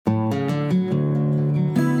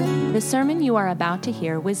The sermon you are about to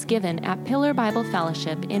hear was given at Pillar Bible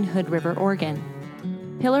Fellowship in Hood River, Oregon.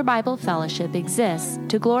 Pillar Bible Fellowship exists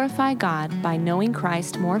to glorify God by knowing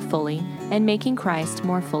Christ more fully and making Christ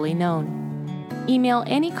more fully known. Email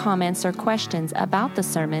any comments or questions about the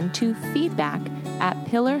sermon to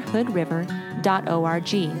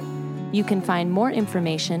feedback@pillarhoodriver.org. You can find more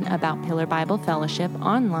information about Pillar Bible Fellowship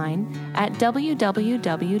online at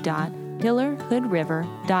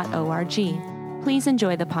www.pillarhoodriver.org. Please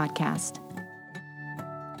enjoy the podcast.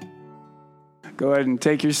 Go ahead and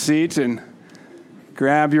take your seat and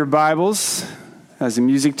grab your Bibles as the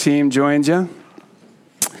music team joins you.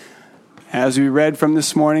 As we read from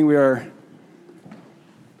this morning, we are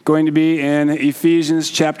going to be in Ephesians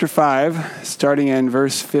chapter 5, starting in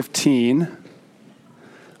verse 15. I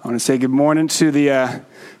want to say good morning to the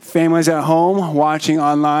families at home watching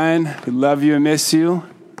online. We love you and miss you.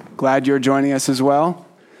 Glad you're joining us as well.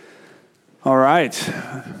 All right,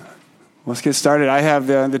 let's get started. I have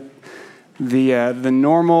the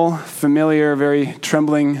normal, familiar, very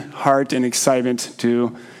trembling heart and excitement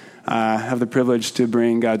to have the privilege to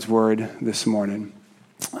bring God's word this morning.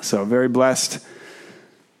 So very blessed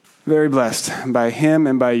by him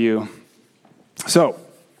and by you. So,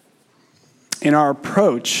 in our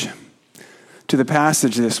approach to the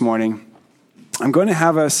passage this morning, I'm going to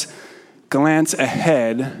have us glance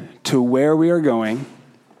ahead to where we are going,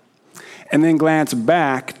 and then glance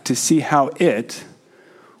back to see how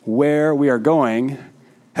where we are going,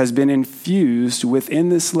 has been infused within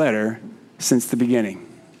this letter since the beginning.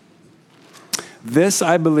 This,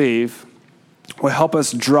 I believe, will help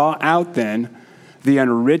us draw out then the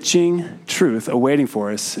enriching truth awaiting for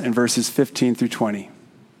us in verses 15 through 20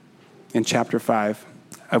 in chapter 5,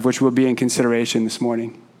 of which we'll be in consideration this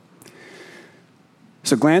morning.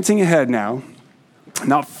 So glancing ahead now,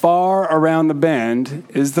 not far around the bend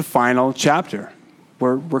is the final chapter.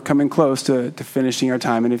 We're coming close to finishing our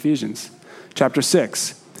time in Ephesians. Chapter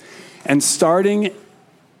 6. And starting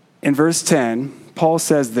in verse 10, Paul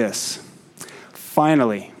says this: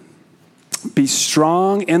 finally, be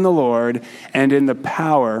strong in the Lord and in the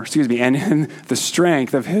and in the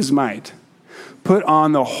strength of his might. Put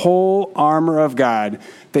on the whole armor of God,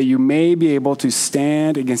 that you may be able to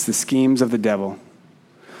stand against the schemes of the devil.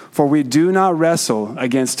 For we do not wrestle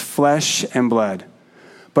against flesh and blood,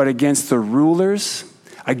 but against the rulers,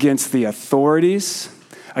 against the authorities,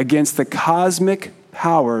 against the cosmic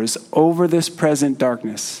powers over this present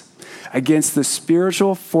darkness, against the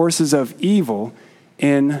spiritual forces of evil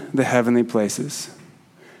in the heavenly places.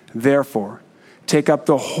 Therefore, take up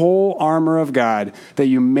the whole armor of God, that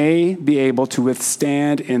you may be able to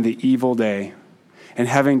withstand in the evil day, and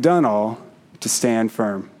having done all, to stand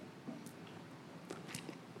firm.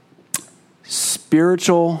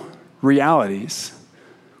 Spiritual realities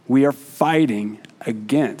we are fighting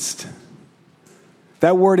against.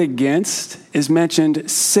 That word against is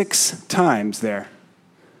mentioned 6 times there.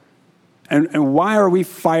 And why are we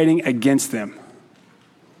fighting against them?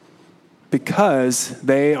 Because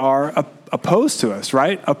they are opposed to us,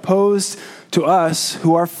 right? Opposed to us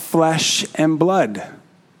who are flesh and blood,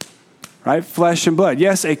 right? Flesh and blood.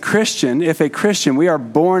 Yes, if a Christian, we are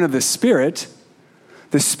born of the Spirit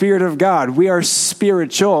of God. We are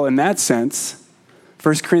spiritual in that sense.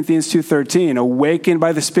 1 Corinthians 2:13, awakened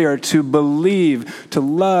by the Spirit to believe, to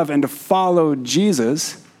love, and to follow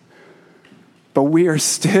Jesus. But we are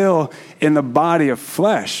still in the body of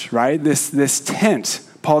flesh, right? This tent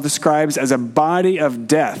Paul describes as a body of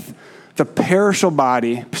death, the perishable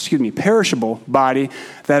body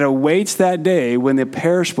that awaits that day when the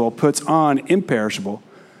perishable puts on imperishable,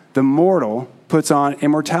 the mortal puts on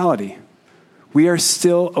immortality. We are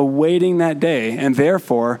still awaiting that day, and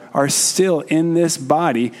therefore are still in this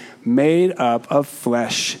body made up of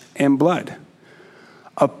flesh and blood,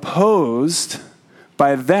 opposed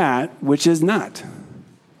by that which is not.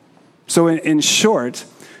 So in short,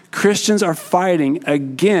 Christians are fighting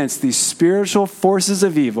against these spiritual forces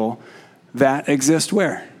of evil that exist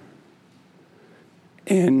where?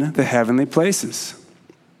 In the heavenly places.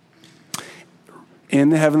 In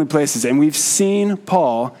the heavenly places. And we've seen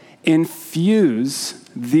Paul infuse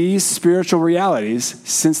these spiritual realities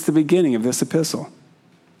since the beginning of this epistle.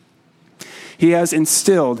 He has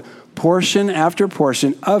instilled portion after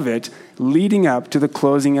portion of it leading up to the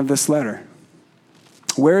closing of this letter.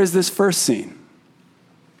 Where is this first seen?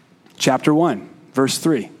 Chapter 1, verse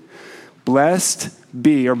 3. Blessed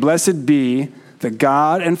be the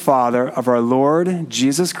God and Father of our Lord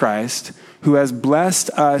Jesus Christ, who has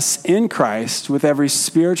blessed us in Christ with every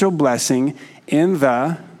spiritual blessing in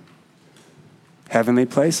the heavenly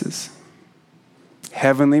places.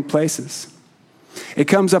 Heavenly places. It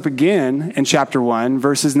comes up again in chapter 1,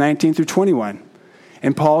 verses 19 through 21.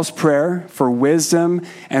 In Paul's prayer for wisdom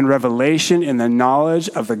and revelation in the knowledge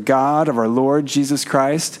of the God of our Lord Jesus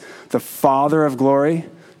Christ, the Father of glory,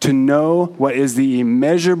 to know what is the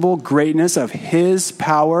immeasurable greatness of his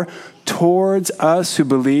power towards us who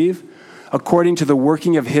believe, according to the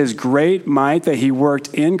working of his great might that he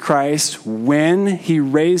worked in Christ when he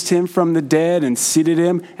raised him from the dead and seated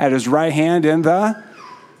him at his right hand in the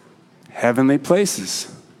heavenly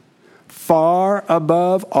places, far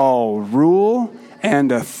above all rule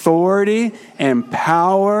and authority and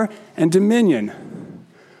power and dominion.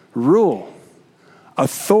 Rule,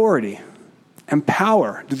 authority, and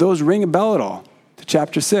power. Do those ring a bell at all to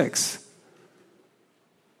chapter 6?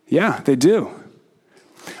 Yeah, they do.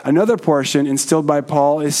 Another portion instilled by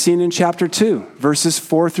Paul is seen in chapter 2, verses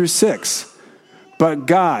 4 through 6. But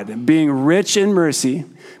God, being rich in mercy,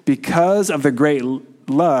 because of the great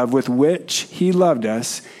love with which he loved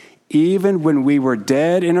us, even when we were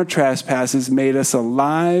dead in our trespasses, made us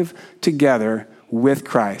alive together with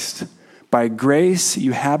Christ. By grace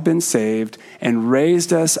you have been saved, and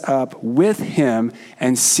raised us up with him,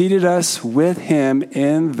 and seated us with him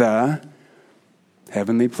in the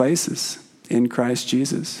heavenly places in Christ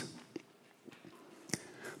Jesus.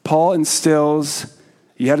 Paul instills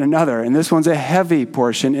yet another, and this one's a heavy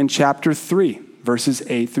portion in chapter 3, verses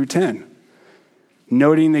 8 through 10.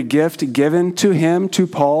 Noting the gift given to him, to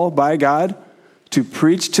Paul, by God, to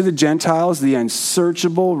preach to the Gentiles the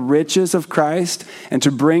unsearchable riches of Christ, and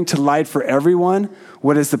to bring to light for everyone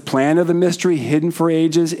what is the plan of the mystery hidden for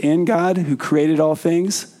ages in God who created all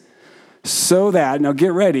things, so that, now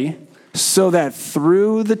get ready, so that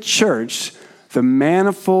through the church, the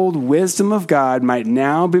manifold wisdom of God might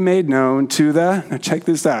now be made known to now check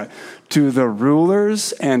this out, to the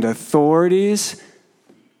rulers and authorities,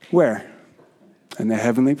 where? In the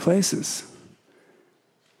heavenly places.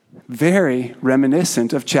 Very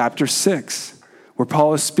reminiscent of chapter 6, where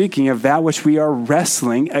Paul is speaking of that which we are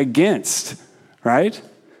wrestling against, right?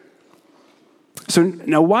 So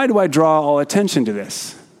now why do I draw all attention to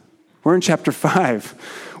this? We're in chapter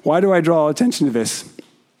 5. Why do I draw all attention to this?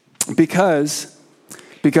 Because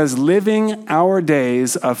living our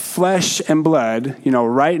days of flesh and blood,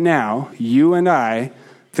 right now, you and I,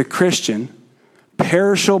 the Christian,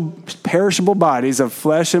 perishable bodies of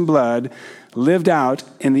flesh and blood lived out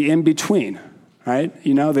in the in-between, right?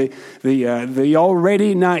 The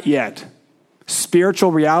already not yet.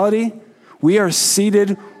 Spiritual reality, we are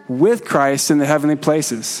seated with Christ in the heavenly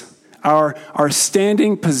places. Our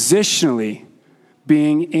standing positionally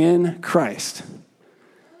being in Christ.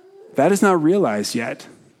 That is not realized yet.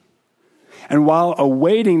 And while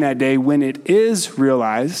awaiting that day when it is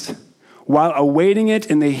realized, while awaiting it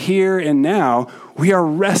in the here and now, we are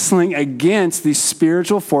wrestling against these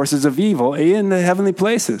spiritual forces of evil in the heavenly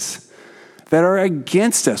places that are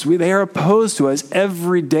against us. They are opposed to us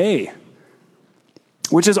every day,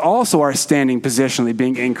 which is also our standing positionally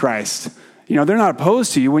being in Christ. They're not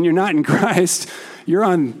opposed to you. When you're not in Christ, you're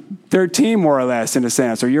on their team more or less in a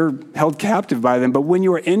sense, or you're held captive by them. But when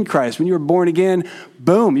you are in Christ, when you are born again,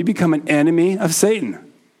 boom, you become an enemy of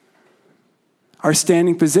Satan. Our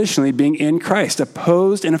standing positionally being in Christ,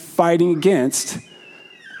 opposed and fighting against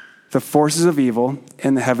the forces of evil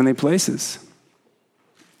in the heavenly places.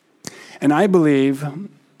 And I believe,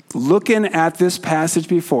 looking at this passage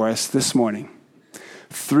before us this morning,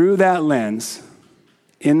 through that lens,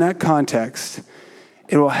 in that context,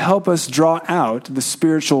 it will help us draw out the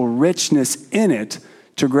spiritual richness in it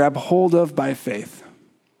to grab hold of by faith.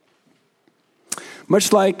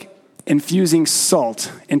 Much like infusing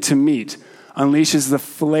salt into meat unleashes the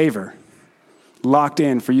flavor locked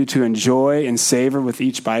in for you to enjoy and savor with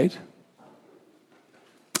each bite,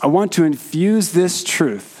 I want to infuse this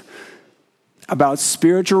truth about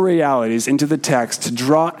spiritual realities into the text to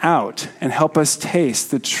draw out and help us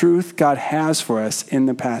taste the truth God has for us in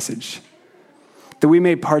the passage, that we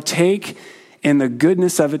may partake in the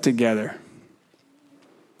goodness of it together.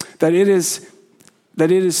 That it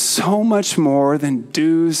is so much more than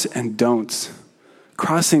do's and don'ts.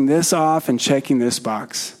 Crossing this off and checking this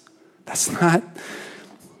box. It's not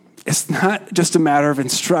just a matter of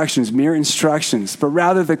instructions, mere instructions, but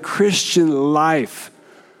rather the Christian life.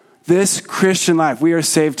 This Christian life we are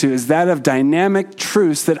saved to is that of dynamic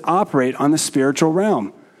truths that operate on the spiritual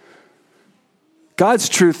realm. God's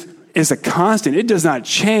truth is a constant. It does not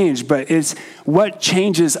change, but it's what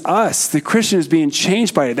changes us. The Christian is being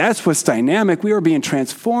changed by it. That's what's dynamic. We are being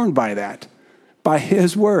transformed by that, by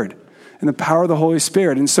his word and the power of the Holy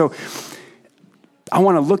Spirit. And so I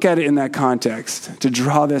want to look at it in that context to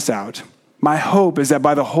draw this out. My hope is that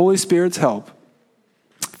by the Holy Spirit's help,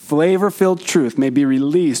 flavor-filled truth may be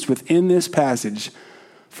released within this passage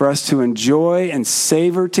for us to enjoy and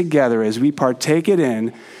savor together as we partake it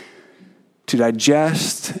in, to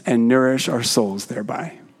digest and nourish our souls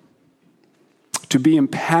thereby. To be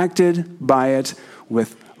impacted by it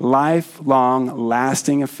with lifelong,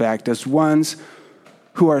 lasting effect as ones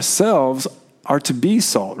who ourselves are to be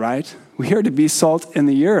salt, right? We are to be salt in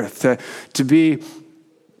the earth,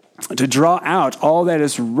 to draw out all that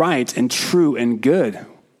is right and true and good.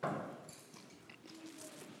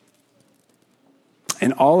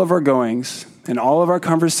 In all of our goings, in all of our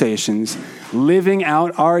conversations, living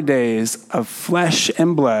out our days of flesh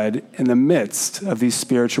and blood in the midst of these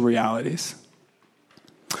spiritual realities.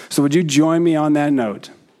 So would you join me on that note,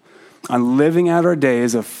 on living out our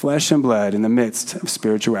days of flesh and blood in the midst of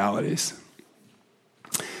spiritualities?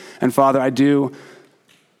 And Father, I do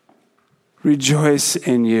rejoice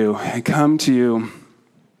in you and come to you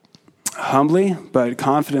humbly but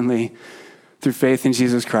confidently through faith in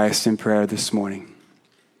Jesus Christ in prayer this morning.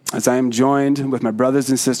 As I am joined with my brothers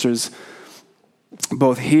and sisters,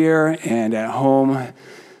 both here and at home,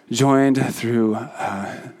 joined through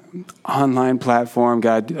online platform,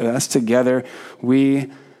 God, us together,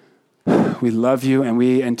 we love you and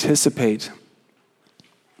we anticipate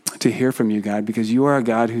to hear from you, God, because you are a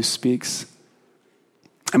God who speaks.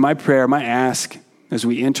 And my prayer, my ask, as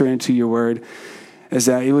we enter into your word, is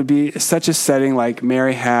that it would be such a setting like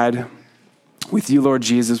Mary had with you, Lord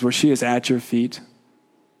Jesus, where she is at your feet.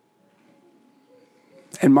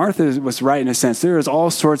 And Martha was right in a sense. There was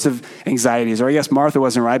all sorts of anxieties. Or I guess Martha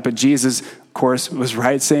wasn't right, but Jesus, of course, was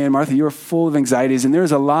right saying, Martha, you are full of anxieties. And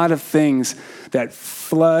there's a lot of things that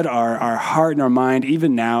flood our heart and our mind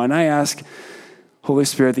even now. And I ask, Holy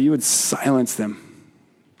Spirit, that you would silence them.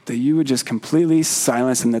 That you would just completely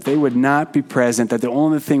silence them, that they would not be present, that the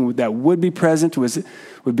only thing that would be present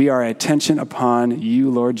would be our attention upon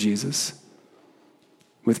you, Lord Jesus,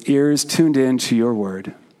 with ears tuned in to your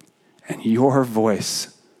word and your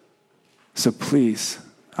voice. So please,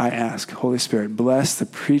 I ask, Holy Spirit, bless the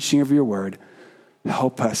preaching of your word.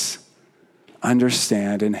 Help us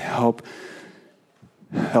understand and help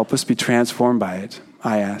us be transformed by it,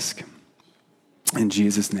 I ask. In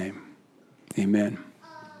Jesus' name, amen.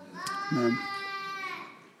 Amen.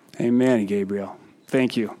 Amen, Gabriel.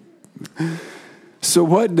 Thank you. So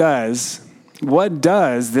what does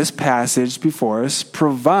this passage before us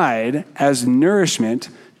provide as nourishment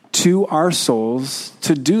to our souls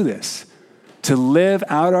to do this, to live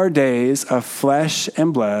out our days of flesh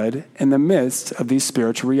and blood in the midst of these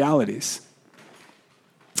spiritual realities?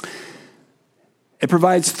 It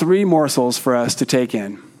provides three morsels for us to take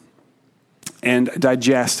in and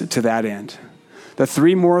digest to that end. The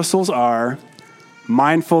three morsels are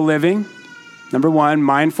mindful living. Number one,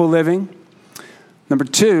 mindful living. Number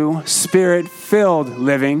two, spirit-filled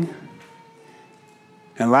living.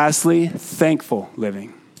 And lastly, thankful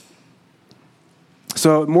living.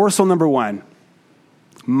 So morsel number one,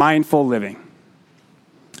 mindful living.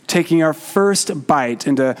 Taking our first bite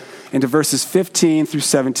into verses 15 through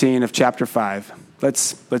 17 of chapter 5.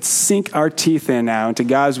 Let's sink our teeth in now into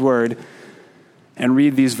God's word and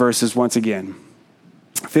read these verses once again.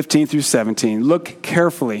 15 through 17. Look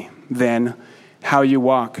carefully, then, how you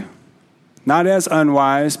walk, not as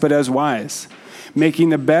unwise, but as wise, making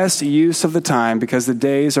the best use of the time, because the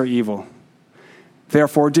days are evil.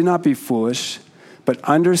 Therefore, do not be foolish, but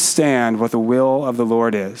understand what the will of the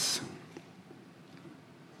Lord is.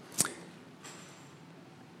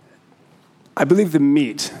 I believe the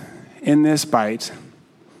meat in this bite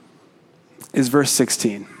is verse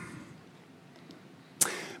 16.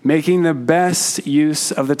 Making the best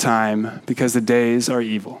use of the time, because the days are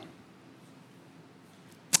evil.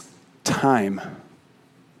 Time.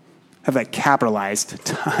 Have that capitalized,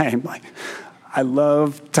 time. Like, I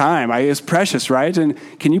love time. It's precious, right? And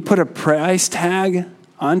can you put a price tag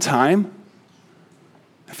on time?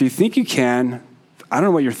 If you think you can, I don't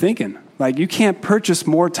know what you're thinking. Like, you can't purchase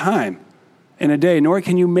more time in a day, nor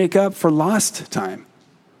can you make up for lost time.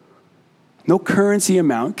 No currency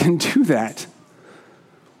amount can do that.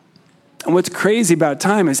 And what's crazy about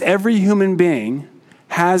time is every human being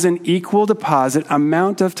has an equal deposit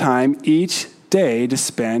amount of time each day to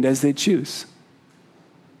spend as they choose.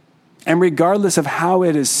 And regardless of how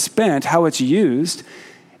it is spent, how it's used,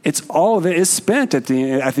 all of it is spent at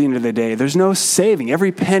the end of the day. There's no saving.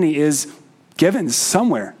 Every penny is given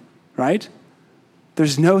somewhere, right?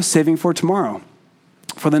 There's no saving for tomorrow,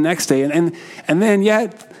 for the next day. And then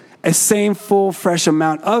yet, a same full, fresh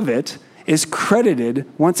amount of it is credited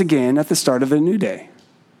once again at the start of the new day.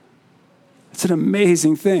 It's an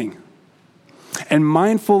amazing thing. And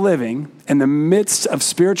mindful living in the midst of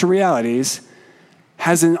spiritual realities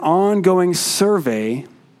has an ongoing survey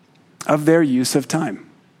of their use of time.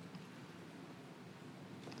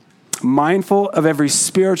 Mindful of every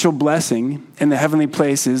spiritual blessing in the heavenly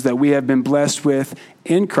places that we have been blessed with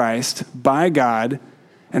in Christ by God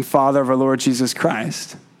and Father of our Lord Jesus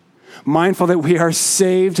Christ. Mindful that we are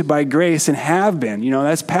saved by grace and have been,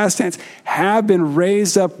 that's past tense, have been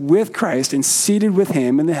raised up with Christ and seated with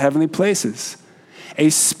him in the heavenly places. A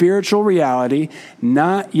spiritual reality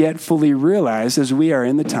not yet fully realized as we are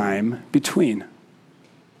in the time between.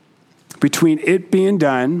 Between it being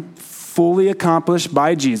done, fully accomplished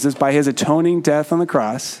by Jesus, by his atoning death on the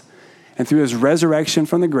cross, and through his resurrection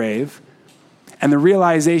from the grave, and the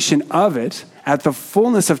realization of it at the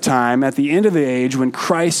fullness of time, at the end of the age when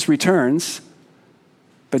Christ returns.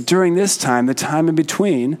 But during this time, the time in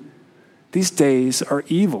between, these days are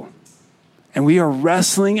evil. And we are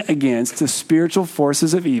wrestling against the spiritual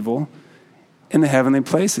forces of evil in the heavenly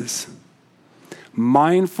places.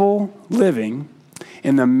 Mindful living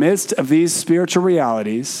in the midst of these spiritual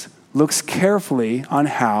realities looks carefully on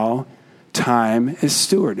how time is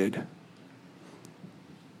stewarded,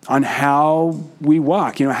 on how we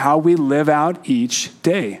walk, how we live out each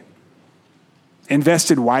day.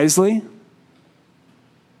 Invested wisely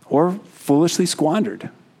or foolishly squandered?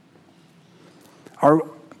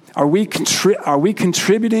 Are we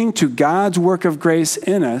contributing to God's work of grace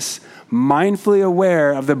in us, mindfully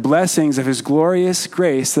aware of the blessings of his glorious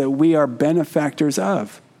grace that we are benefactors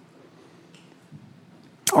of?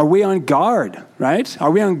 Are we on guard, right?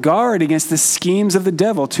 Are we on guard against the schemes of the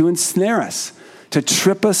devil to ensnare us, to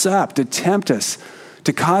trip us up, to tempt us,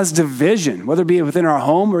 to cause division, whether it be within our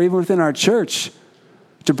home or even within our church,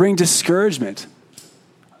 to bring discouragement,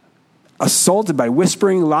 assaulted by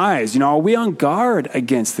whispering lies? Are we on guard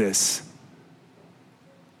against this?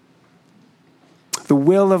 The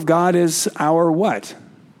will of God is our what?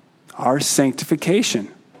 Our sanctification.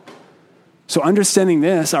 So understanding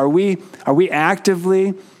this, are we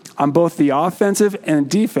actively on both the offensive and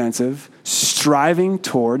defensive striving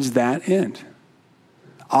towards that end?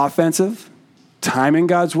 Offensive, time in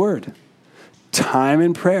God's word, time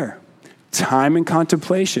in prayer, time in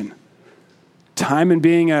contemplation, time in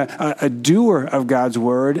being a doer of God's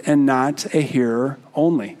word and not a hearer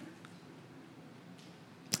only.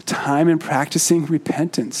 Time in practicing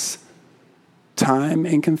repentance. Time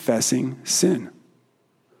in confessing sin.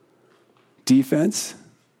 Defense,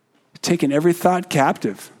 taking every thought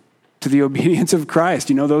captive to the obedience of Christ.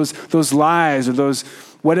 Those lies or those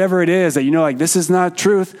whatever it is that this is not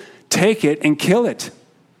truth, take it and kill it.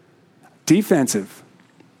 Defensive.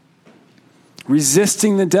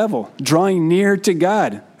 Resisting the devil, drawing near to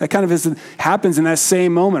God. That kind of happens in that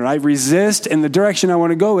same moment, right? Resist, and the direction I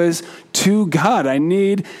want to go is to God. I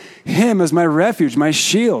need him as my refuge, my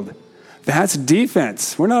shield. That's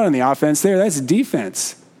defense. We're not on the offense there. That's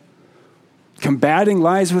defense. Combating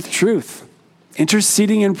lies with truth.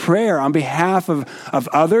 Interceding in prayer on behalf of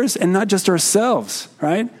others and not just ourselves,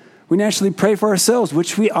 right? We naturally pray for ourselves,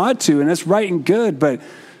 which we ought to, and that's right and good, but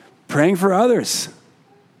praying for others.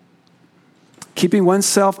 Keeping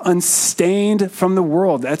oneself unstained from the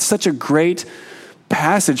world. That's such a great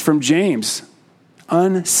passage from James.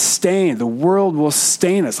 Unstained. The world will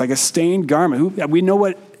stain us like a stained garment. We know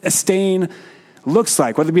what a stain looks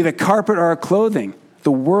like, whether it be the carpet or our clothing.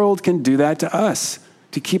 The world can do that to us,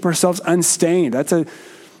 to keep ourselves unstained.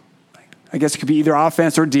 I guess it could be either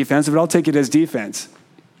offense or defense, but I'll take it as defense.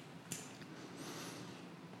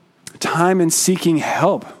 Time in seeking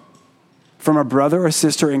help from a brother or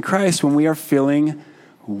sister in Christ when we are feeling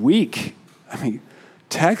weak.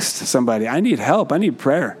 Text somebody. I need help. I need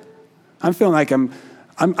prayer. I'm feeling like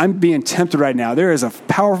I'm being tempted right now. There is a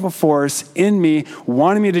powerful force in me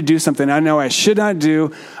wanting me to do something I know I should not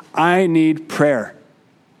do. I need prayer.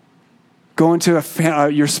 Going to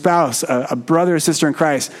your spouse, a brother or sister in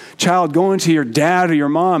Christ, child, going to your dad or your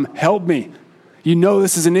mom, help me.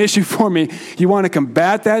 This is an issue for me. You want to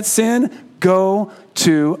combat that sin? Go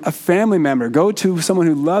to a family member. Go to someone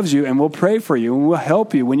who loves you and will pray for you and will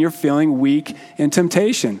help you when you're feeling weak in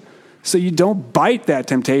temptation, so you don't bite that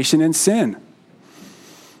temptation and sin.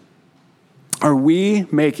 Are we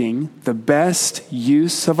making the best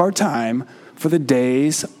use of our time, for the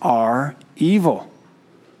days are evil?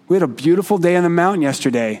 We had a beautiful day on the mountain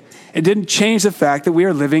yesterday. It didn't change the fact that we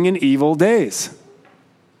are living in evil days.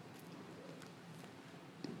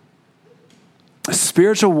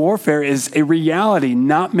 Spiritual warfare is a reality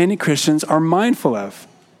not many Christians are mindful of.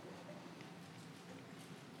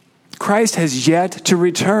 Christ has yet to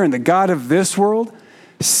return. The God of this world,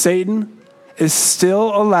 Satan, is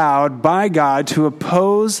still allowed by God to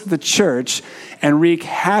oppose the church and wreak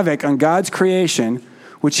havoc on God's creation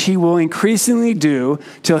which he will increasingly do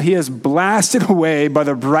till he is blasted away by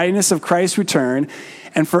the brightness of Christ's return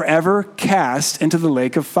and forever cast into the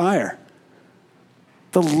lake of fire.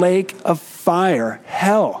 The lake of fire,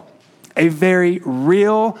 hell, a very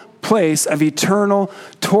real place of eternal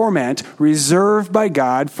torment reserved by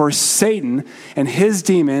God for Satan and his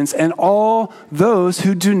demons and all those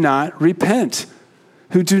who do not repent,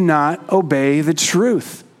 who do not obey the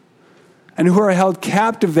truth, and who are held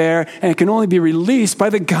captive there and can only be released by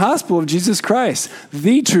the gospel of Jesus Christ.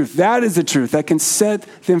 The truth, that is the truth that can set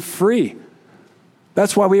them free.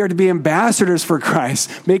 That's why we are to be ambassadors for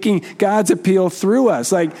Christ, making God's appeal through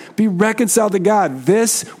us. Like, be reconciled to God.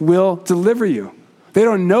 This will deliver you. They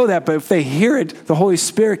don't know that, but if they hear it, the Holy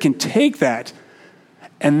Spirit can take that.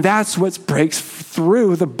 And that's what breaks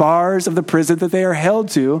through the bars of the prison that they are held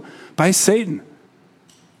to by Satan.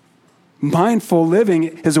 Mindful living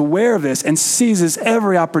is aware of this and seizes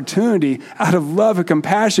every opportunity out of love and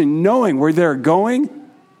compassion, knowing where they're going.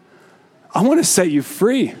 I want to set you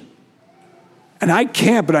free. And I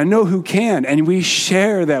can't, but I know who can. And we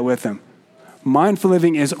share that with them. Mindful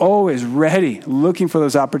living is always ready, looking for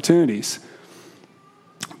those opportunities.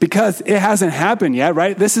 Because it hasn't happened yet,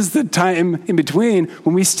 right? This is the time in between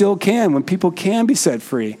when we still can, when people can be set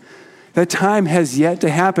free. That time has yet to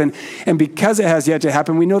happen. And because it has yet to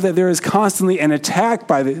happen, we know that there is constantly an attack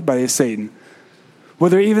by Satan.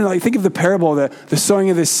 Whether even, like, think of the parable, the sowing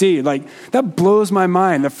of the seed. Like, that blows my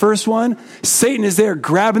mind. The first one, Satan is there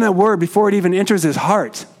grabbing that word before it even enters his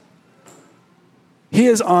heart. He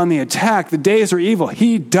is on the attack. The days are evil.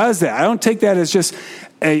 He does that. I don't take that as just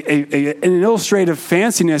an illustrative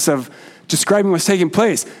fanciness of describing what's taking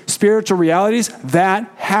place. Spiritual realities,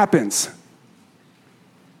 that happens.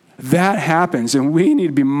 That happens, and we need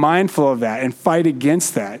to be mindful of that and fight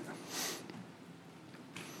against that.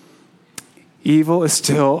 Evil is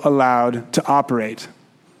still allowed to operate.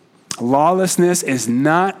 Lawlessness is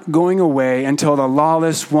not going away until the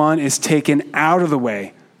lawless one is taken out of the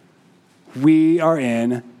way. We are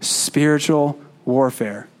in spiritual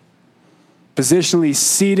warfare. Positionally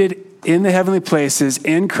seated in the heavenly places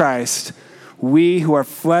in Christ, we who are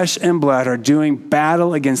flesh and blood are doing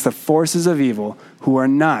battle against the forces of evil who are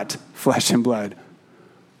not flesh and blood.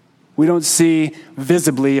 We don't see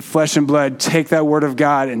visibly flesh and blood take that word of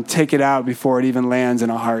God and take it out before it even lands in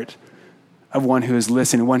a heart of one who is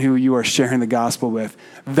listening, one who you are sharing the gospel with.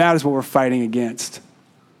 That is what we're fighting against.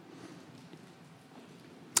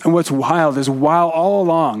 And what's wild is while all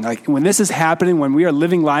along, like when this is happening, when we are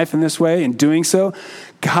living life in this way and doing so,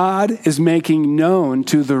 God is making known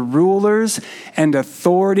to the rulers and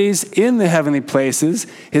authorities in the heavenly places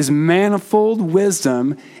his manifold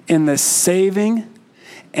wisdom in the saving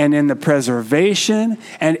and in the preservation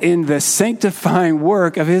and in the sanctifying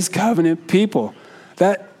work of his covenant people.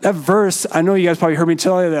 That verse, I know you guys probably heard me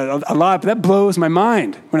tell you that a lot, but that blows my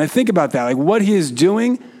mind when I think about that. Like what he is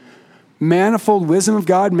doing, manifold wisdom of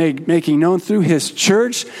God making known through his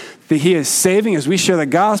church that he is saving as we share the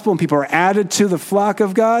gospel and people are added to the flock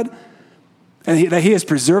of God. And that he is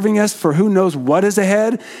preserving us for who knows what is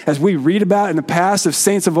ahead, as we read about in the past of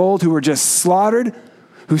saints of old who were just slaughtered,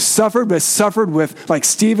 who suffered, but suffered with, like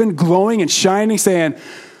Stephen, glowing and shining, saying,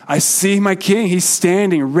 I see my king. He's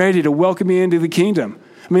standing ready to welcome me into the kingdom.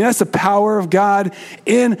 I mean, that's the power of God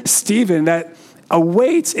in Stephen that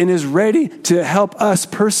awaits and is ready to help us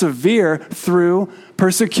persevere through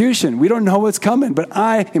persecution. We don't know what's coming, but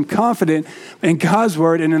I am confident in God's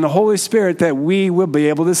word and in the Holy Spirit that we will be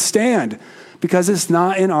able to stand because it's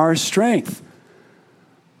not in our strength.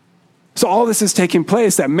 So all this is taking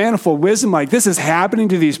place, that manifold wisdom, like this is happening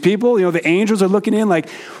to these people. You know, the angels are looking in like,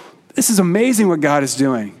 this is amazing what God is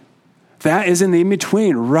doing. That is in the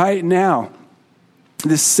in-between right now.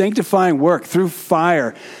 This sanctifying work through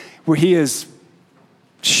fire where he is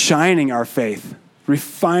shining our faith,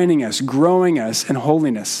 refining us, growing us in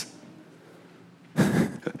holiness.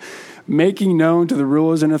 Making known to the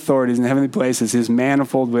rulers and authorities in the heavenly places his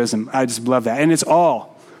manifold wisdom. I just love that. And it's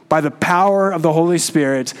all by the power of the Holy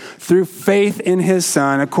Spirit through faith in his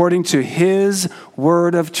Son, according to his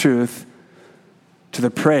word of truth, to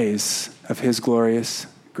the praise of his glorious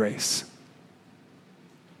grace.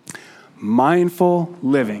 Mindful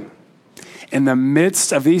living in the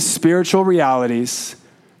midst of these spiritual realities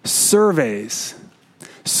surveys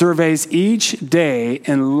each day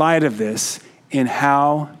in light of this in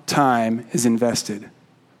how time is invested.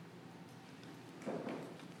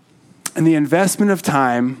 And the investment of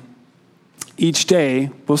time each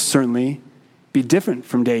day will certainly be different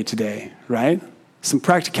from day to day, right? Some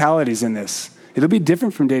practicalities in this. It'll be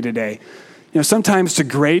different from day to day. You know, sometimes to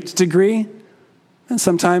great degree and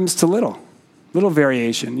sometimes to little, little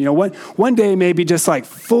variation. One day may be just like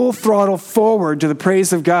full throttle forward to the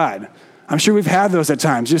praise of God. I'm sure we've had those at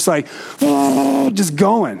times, just like, just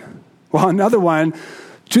going. Well, another one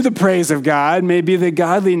to the praise of God may be the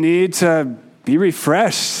godly need to be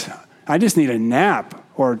refreshed. I just need a nap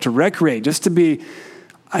or to recreate,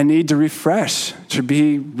 I need to refresh, to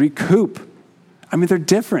recoup. I mean, they're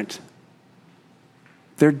different.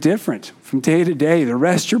 They're different from day to day, to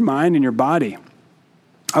rest your mind and your body.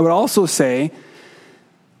 I would also say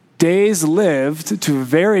days lived to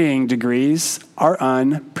varying degrees are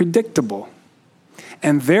unpredictable,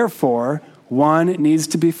 and therefore one needs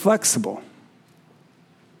to be flexible.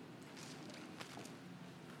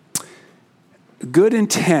 Good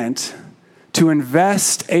intent to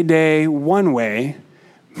invest a day one way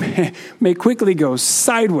may quickly go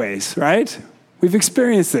sideways, right? We've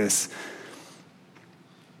experienced this.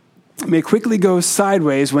 It may quickly go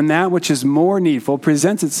sideways when that which is more needful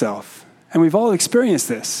presents itself. And we've all experienced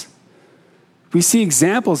this. We see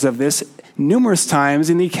examples of this numerous times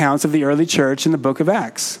in the accounts of the early church in the book of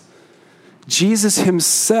Acts. Jesus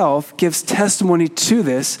himself gives testimony to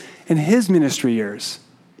this in his ministry years.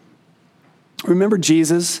 Remember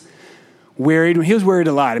Jesus wearied? He was wearied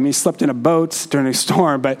a lot. I mean, he slept in a boat during a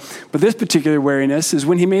storm, but this particular weariness is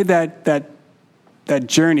when he made that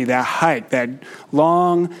journey, that hike, that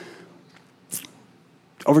long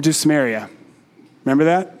over to Samaria. Remember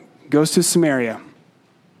that? Goes to Samaria.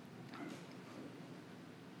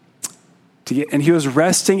 And he was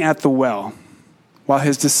resting at the well while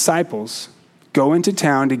his disciples go into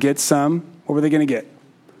town to get some, what were they going to get?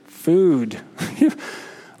 Food.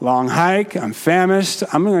 Long hike, I'm famished,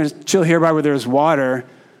 I'm going to chill here by where there's water.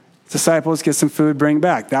 Disciples get some food, bring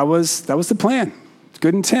back. That was the plan.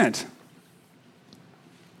 Good intent.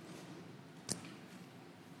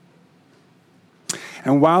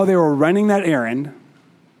 And while they were running that errand,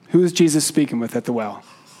 who was Jesus speaking with at the well?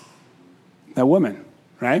 That woman,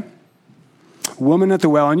 right? Woman at the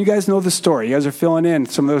well. And you guys know the story. You guys are filling in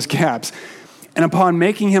some of those gaps. And upon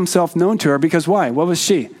making himself known to her, because why? What was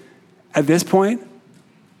she? At this point,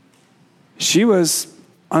 she was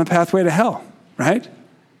on the pathway to hell, right?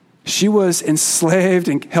 She was enslaved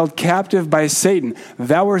and held captive by Satan.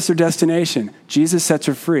 That was her destination. Jesus sets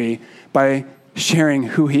her free by sharing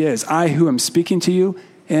who he is. I who am speaking to you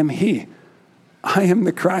am he. I am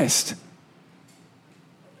the Christ.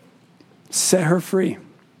 Set her free.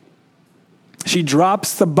 She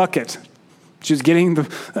drops the bucket. She's getting the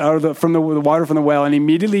water from the well and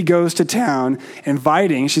immediately goes to town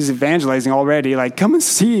inviting, she's evangelizing already, like, come and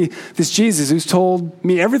see this Jesus who's told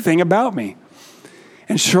me everything about me.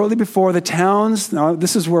 And shortly before the towns, now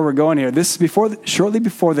this is where we're going here. Shortly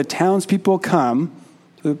before the townspeople come,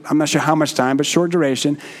 I'm not sure how much time, but short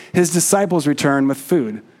duration, his disciples return with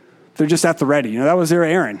food. They're just at the ready. That was their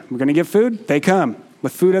errand. We're going to get food. They come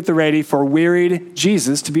with food at the ready for wearied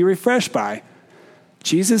Jesus to be refreshed by.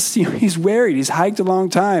 Jesus, he's wearied. He's hiked a long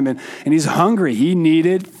time and he's hungry. He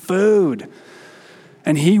needed food.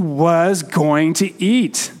 And he was going to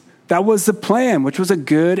eat. That was the plan, which was a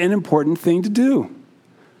good and important thing to do.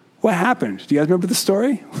 What happened? Do you guys remember the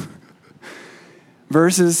story?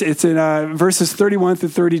 It's in verses 31 through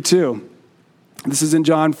 32. This is in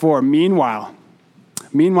John 4. Meanwhile,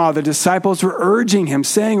 the disciples were urging him,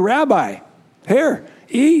 saying, Rabbi, here,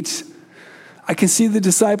 eat. I can see the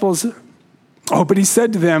disciples. Oh, but he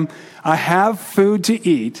said to them, I have food to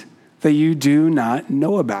eat that you do not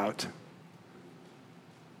know about.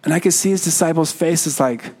 And I could see his disciples' faces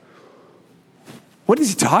like, what is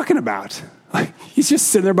he talking about? Like, he's just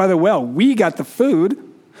sitting there by the well. We got the food.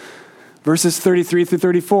 Verses 33 through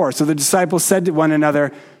 34. So the disciples said to one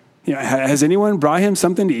another, has anyone brought him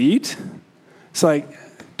something to eat? It's like,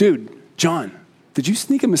 dude, John, did you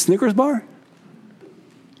sneak him a Snickers bar?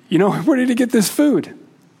 Where did he get this food?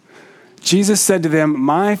 Jesus said to them,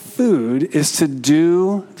 my food is to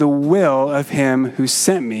do the will of him who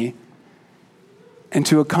sent me and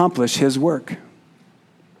to accomplish his work.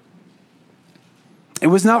 It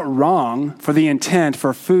was not wrong for the intent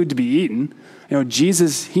for food to be eaten.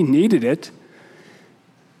 Jesus, he needed it.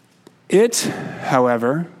 It,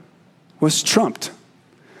 however, was trumped.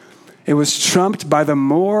 It was trumped by the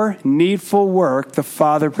more needful work the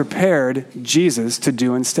Father prepared Jesus to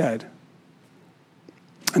do instead.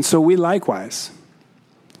 And so we likewise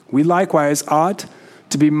ought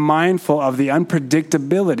to be mindful of the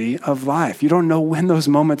unpredictability of life. You don't know when those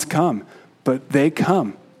moments come, but they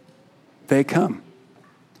come. They come.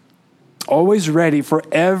 Always ready for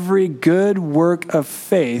every good work of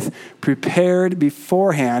faith prepared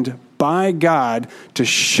beforehand by God to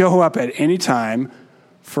show up at any time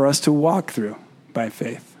for us to walk through by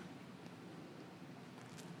faith.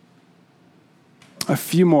 A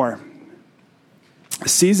few more.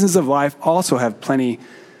 Seasons of life also have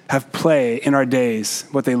play in our days,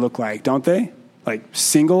 what they look like, don't they? Like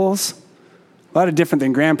singles, a lot of different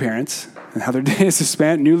than grandparents and how their days are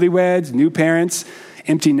spent, newlyweds, new parents,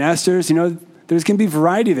 empty nesters. There's going to be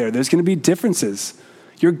variety there. There's going to be differences.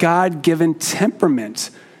 Your God-given temperament,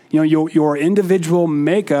 your individual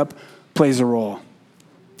makeup plays a role.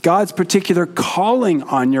 God's particular calling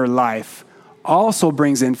on your life also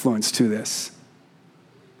brings influence to this.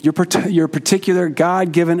 Your particular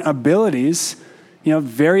God-given abilities,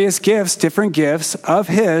 various gifts, different gifts of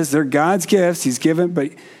his, they're God's gifts. He's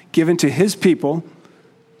given to his people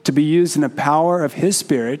to be used in the power of his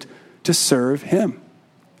Spirit to serve him.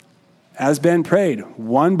 As Ben prayed,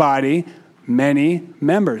 one body, many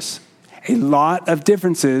members. A lot of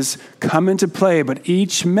differences come into play, but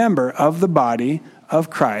each member of the body of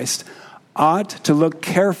Christ ought to look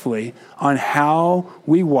carefully on how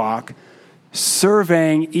we walk,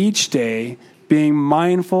 surveying each day, being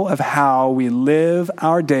mindful of how we live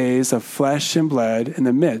our days of flesh and blood in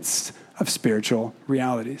the midst of spiritual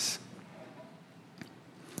realities.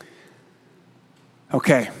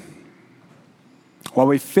 Okay. While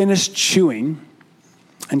we finish chewing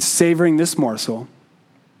and savoring this morsel,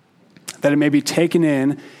 that it may be taken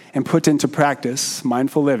in and put into practice,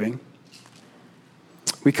 mindful living,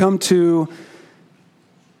 we come to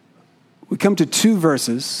two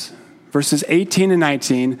verses 18 and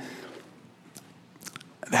 19.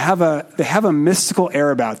 They have a mystical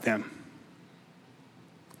air about them.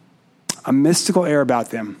 A mystical air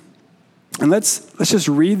about them. And let's just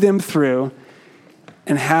read them through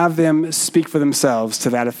and have them speak for themselves to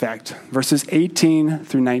that effect. Verses 18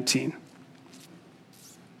 through 19.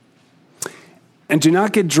 And do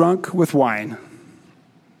not get drunk with wine,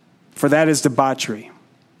 for that is debauchery,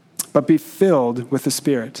 but be filled with the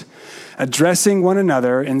Spirit, addressing one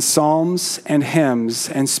another in psalms and hymns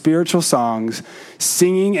and spiritual songs,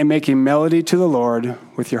 singing and making melody to the Lord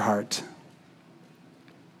with your heart.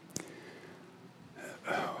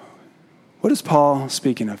 What is Paul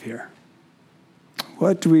speaking of here?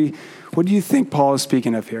 What do you think Paul is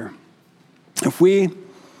speaking of here? If we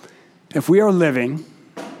are living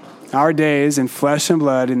our days in flesh and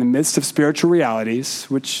blood in the midst of spiritual realities,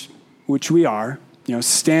 which we are,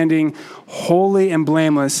 standing holy and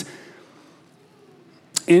blameless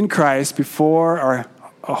in Christ before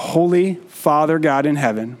a holy Father God in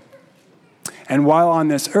heaven, and while on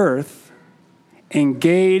this earth,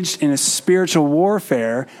 engaged in a spiritual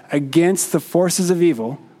warfare against the forces of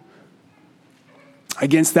evil,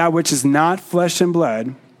 against that which is not flesh and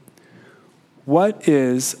blood, what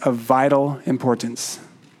is of vital importance?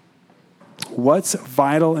 What's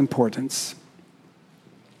vital importance?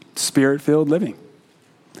 Spirit-filled living.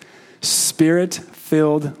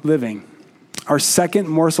 Spirit-filled living. Our second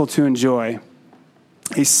morsel to enjoy,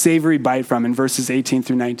 a savory bite from in verses 18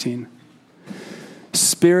 through 19.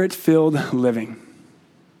 Spirit-filled living.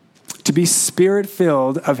 To be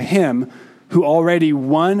spirit-filled of him who already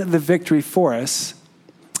won the victory for us,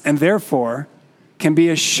 and therefore we can be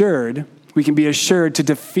assured to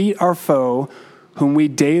defeat our foe whom we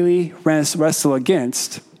daily wrestle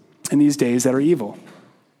against in these days that are evil.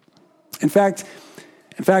 In fact,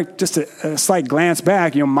 just a slight glance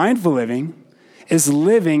back, mindful living is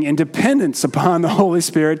living in dependence upon the Holy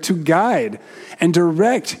Spirit to guide and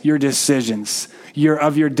direct your decisions,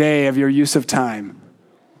 of your day, of your use of time.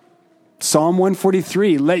 Psalm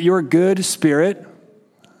 143, let your good spirit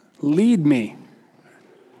lead me.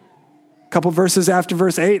 A couple verses after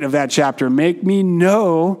verse 8 of that chapter, make me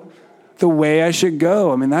know the way I should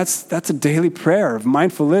go. That's a daily prayer of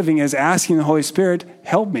mindful living, is asking the Holy Spirit,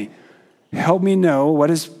 help me. Help me know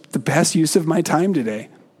what is the best use of my time today.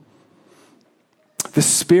 The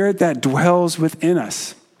Spirit that dwells within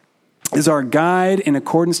us is our guide in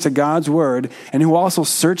accordance to God's word, and who also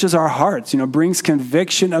searches our hearts, brings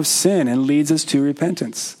conviction of sin and leads us to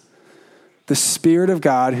repentance. The Spirit of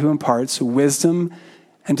God who imparts wisdom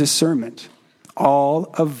and discernment,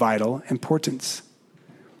 all of vital importance.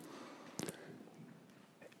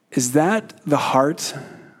 Is that the heart,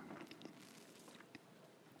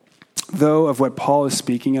 though, of what Paul is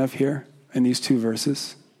speaking of here in these two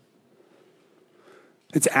verses?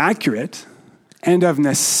 It's accurate and of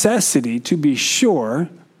necessity, to be sure,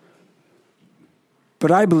 but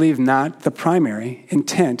I believe not the primary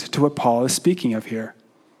intent to what Paul is speaking of here,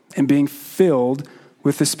 and being filled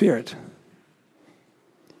with the Spirit.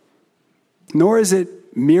 Nor is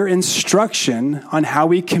it mere instruction on how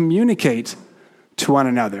we communicate to one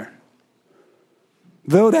another,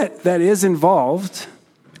 though that is involved,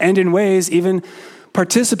 and in ways even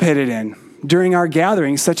participated in during our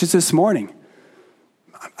gatherings, such as this morning.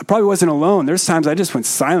 I probably wasn't alone. There's times I just went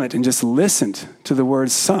silent and just listened to the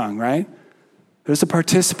words sung, right? There's a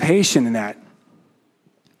participation in that.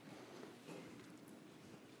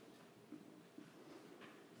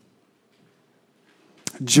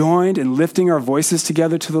 Joined in lifting our voices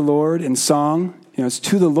together to the Lord in song. It's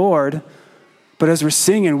to the Lord, but as we're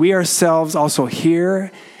singing, we ourselves also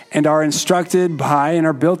hear and are instructed by and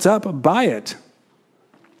are built up by it.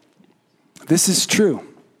 This is true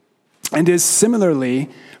and is similarly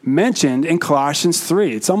mentioned in Colossians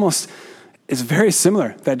 3. It's very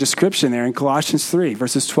similar, that description there in Colossians 3,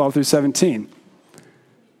 verses 12 through 17.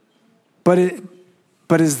 But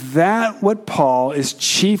is that what Paul is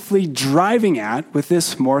chiefly driving at with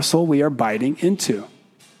this morsel we are biting into?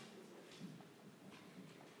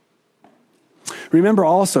 Remember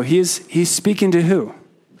also, he's speaking to who?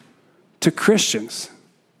 To Christians.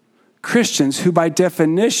 Christians who by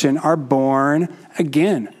definition are born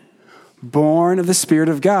again. Born of the Spirit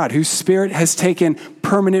of God, whose Spirit has taken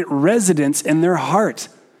permanent residence in their heart.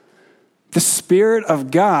 The Spirit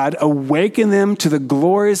of God awakened them to the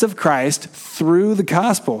glories of Christ through the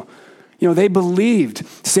gospel. They believed,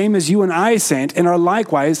 same as you and I, saint, and are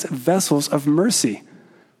likewise vessels of mercy,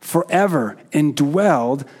 forever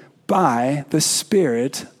indwelled by the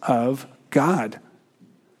Spirit of God.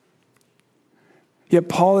 Yet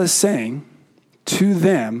Paul is saying to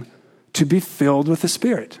them to be filled with the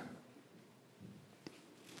Spirit.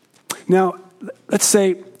 Now, let's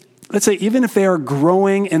say even if they are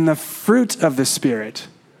growing in the fruit of the Spirit,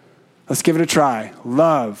 let's give it a try.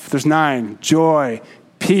 Love, there's 9. Joy,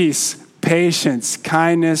 peace, patience,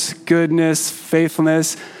 kindness, goodness,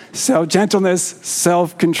 faithfulness, gentleness,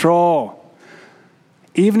 self-control.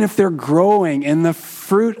 Even if they're growing in the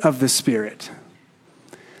fruit of the Spirit,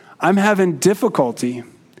 I'm having difficulty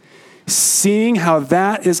seeing how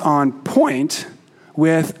that is on point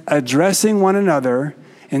with addressing one another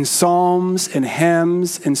in psalms and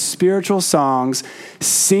hymns and spiritual songs,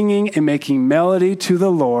 singing and making melody to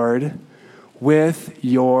the Lord with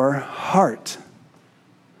your heart.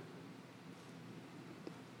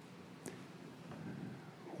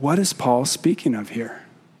 What is Paul speaking of here?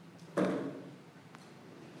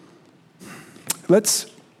 Let's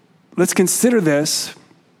consider this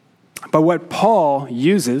by what Paul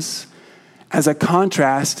uses as a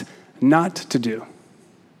contrast not to do.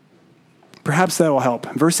 Perhaps that will help.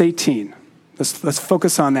 Verse 18. Let's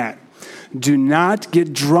focus on that. Do not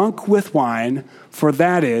get drunk with wine, for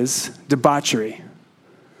that is debauchery.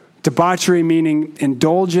 Debauchery meaning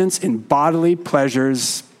indulgence in bodily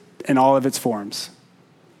pleasures in all of its forms.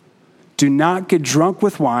 Do not get drunk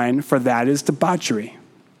with wine, for that is debauchery.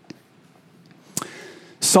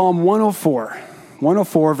 Psalm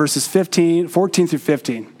 104 verses 14 through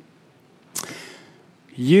 15.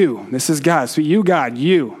 This is God. So you, God,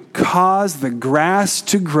 you cause the grass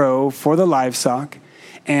to grow for the livestock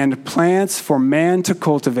and plants for man to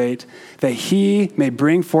cultivate, that he may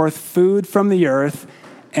bring forth food from the earth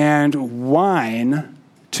and wine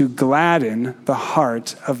to gladden the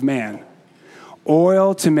heart of man,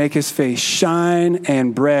 oil to make his face shine,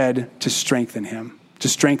 and bread to strengthen him, to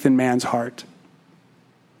strengthen man's heart.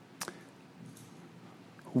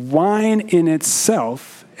 Wine in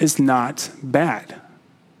itself is not bad.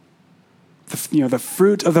 The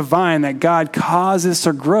fruit of the vine that God causes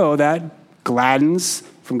to grow, that gladdens,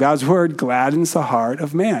 from God's word, gladdens the heart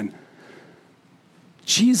of man.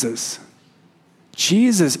 Jesus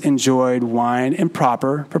enjoyed wine in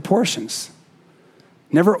proper proportions.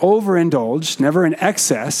 Never overindulged, never in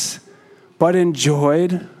excess, but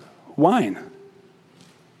enjoyed wine.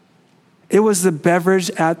 It was the beverage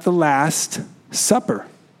at the Last Supper.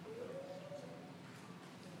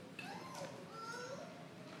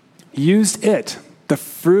 Used it, the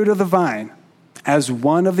fruit of the vine, as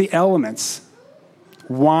one of the elements,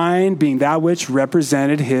 wine being that which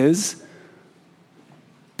represented his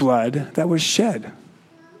blood that was shed.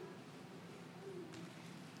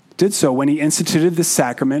 Did so when he instituted the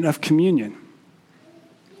sacrament of communion.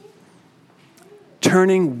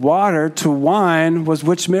 Turning water to wine was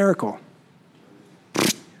which miracle?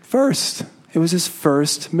 First. It was his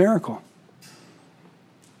first miracle.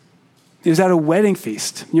 It was at a wedding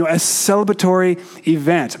feast, a celebratory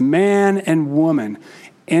event, man and woman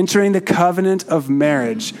entering the covenant of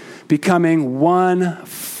marriage, becoming one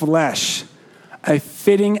flesh, a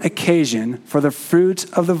fitting occasion for the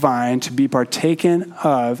fruit of the vine to be partaken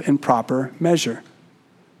of in proper measure.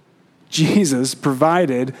 Jesus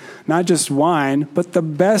provided not just wine, but the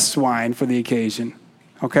best wine for the occasion,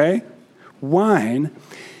 okay? Wine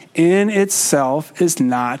in itself is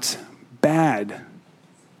not bad.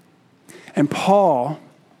 And Paul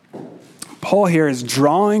Paul here is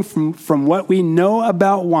drawing from what we know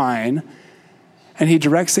about wine, and he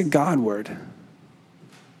directs it Godward.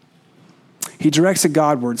 He directs it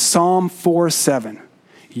Godward. Psalm 4:7.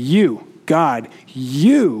 You, God,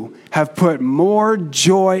 you have put more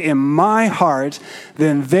joy in my heart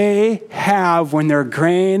than they have when their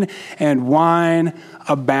grain and wine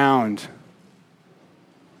abound.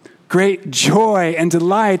 Great joy and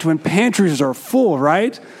delight when pantries are full,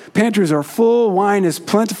 right? Pantries are full, wine is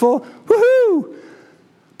plentiful. Woohoo!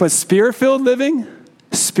 But spirit-filled living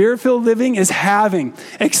is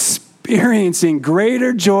experiencing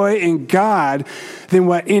greater joy in God than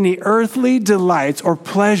what any earthly delights or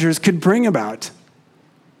pleasures could bring about.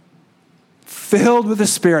 Filled with the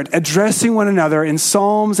Spirit, addressing one another in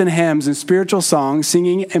psalms and hymns and spiritual songs,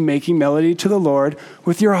 singing and making melody to the Lord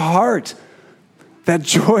with your heart. That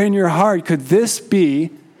joy in your heart, could this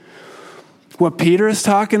be what Peter is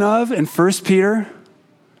talking of in 1 Peter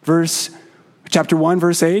chapter 1,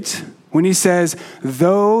 verse 8? When he says,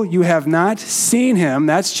 though you have not seen him,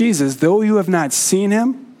 that's Jesus, though you have not seen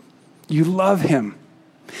him, you love him.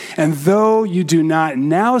 And though you do not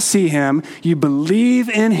now see him, you believe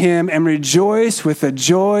in him and rejoice with a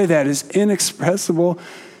joy that is inexpressible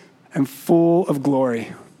and full of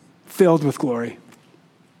glory, filled with glory.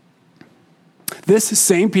 This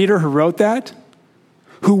same Peter who wrote that,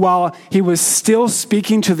 who while he was still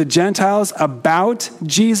speaking to the Gentiles about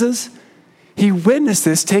Jesus, he witnessed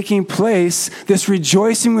this taking place, this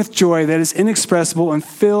rejoicing with joy that is inexpressible and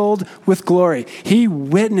filled with glory. He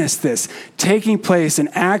witnessed this taking place in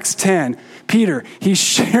Acts 10. Peter, he's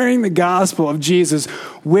sharing the gospel of Jesus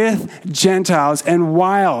with Gentiles. And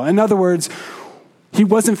while, in other words, he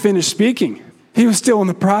wasn't finished speaking, he was still in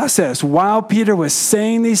the process. While Peter was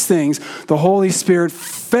saying these things, the Holy Spirit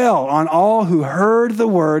fell on all who heard the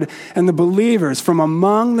word, and the believers from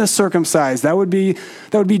among the circumcised. That would be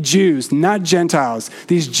Jews, not Gentiles.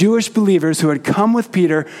 These Jewish believers who had come with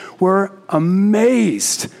Peter were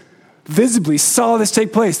amazed, visibly saw this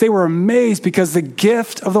take place. They were amazed because the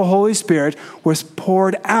gift of the Holy Spirit was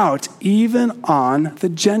poured out even on the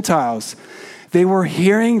Gentiles. They were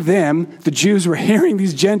hearing them, the Jews were hearing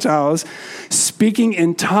these Gentiles speaking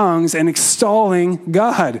in tongues and extolling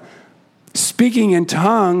God. Speaking in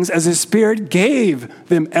tongues as the Spirit gave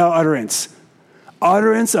them utterance.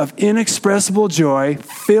 Utterance of inexpressible joy,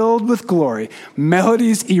 filled with glory.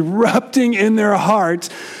 Melodies erupting in their hearts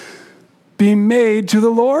being made to the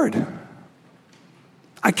Lord.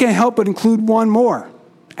 I can't help but include one more.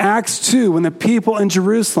 Acts 2, when the people in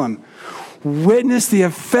Jerusalem witness the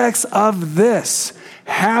effects of this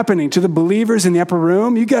happening to the believers in the upper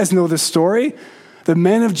room. You guys know the story. The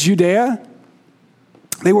men of Judea,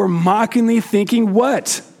 they were mockingly thinking,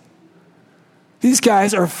 what? These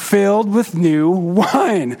guys are filled with new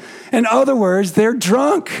wine. In other words, they're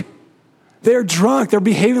drunk. They're drunk. They're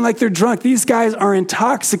behaving like they're drunk. These guys are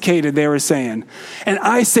intoxicated, they were saying. And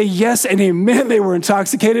I say yes and amen, they were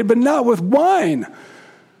intoxicated, but not with wine.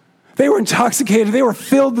 They were intoxicated. They were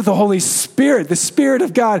filled with the Holy Spirit. The Spirit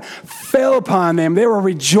of God fell upon them. They were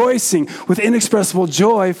rejoicing with inexpressible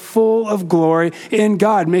joy, full of glory in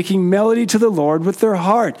God, making melody to the Lord with their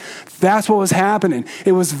heart. That's what was happening.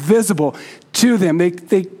 It was visible to them.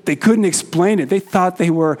 They couldn't explain it. They thought they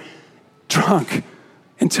were drunk,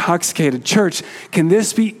 intoxicated. Church, can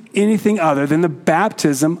this be anything other than the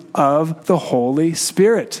baptism of the Holy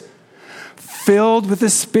Spirit? Filled with the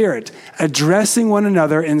Spirit, addressing one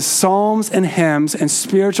another in psalms and hymns and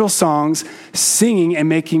spiritual songs, singing and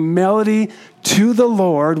making melody to the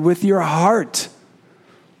Lord with your heart.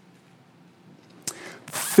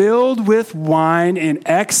 Filled with wine in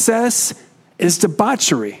excess is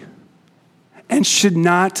debauchery and should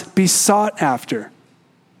not be sought after.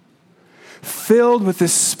 Filled with the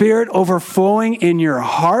Spirit overflowing in your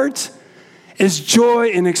heart is joy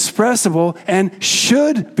inexpressible and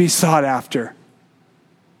should be sought after.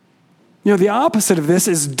 You know, the opposite of this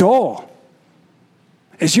is dull.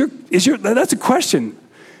 That's a question.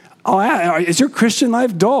 I'll ask, is your Christian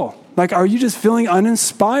life dull? Like, are you just feeling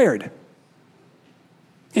uninspired?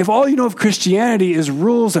 If all you know of Christianity is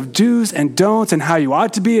rules of do's and don'ts and how you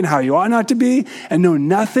ought to be and how you ought not to be, and know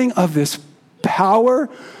nothing of this power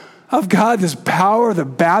of God, this power of the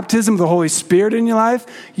baptism of the Holy Spirit in your life,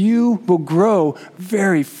 you will grow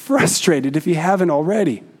very frustrated if you haven't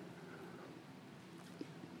already.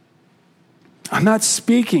 I'm not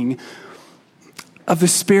speaking of the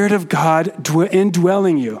Spirit of God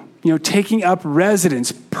indwelling you, taking up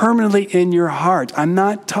residence permanently in your heart. I'm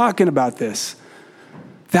not talking about this.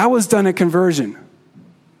 That was done at conversion.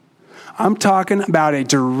 I'm talking about a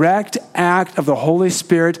direct act of the Holy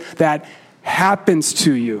Spirit that happens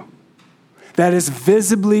to you. that is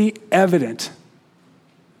visibly evident.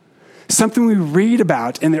 Something we read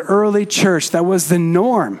about in the early church that was the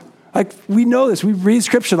norm. Like, we know this. We read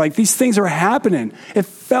scripture like these things are happening. It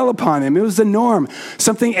fell upon them. It was the norm.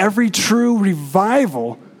 Something every true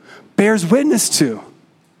revival bears witness to.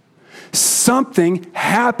 Something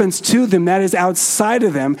happens to them that is outside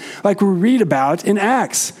of them, like we read about in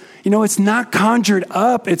Acts. It's not conjured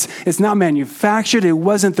up. It's not manufactured. It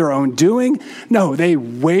wasn't their own doing. No, they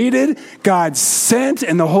waited. God sent,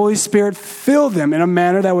 and the Holy Spirit filled them in a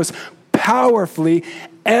manner that was powerfully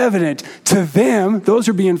evident to them, those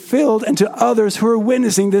who are being filled, and to others who are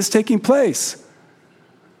witnessing this taking place.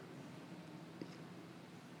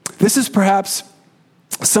 This is perhaps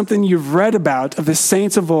something you've read about of the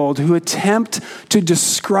saints of old who attempt to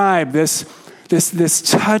describe this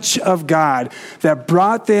touch of God that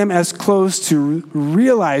brought them as close to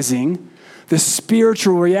realizing the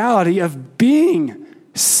spiritual reality of being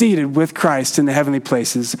seated with Christ in the heavenly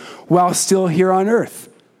places while still here on earth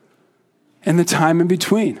and the time in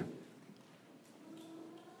between.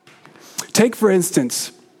 Take, for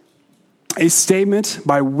instance, a statement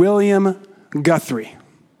by William Guthrie.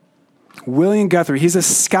 William Guthrie, he's a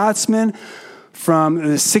Scotsman from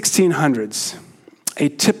the 1600s. A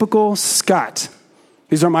typical Scot.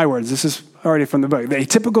 These aren't my words. This is already from the book. A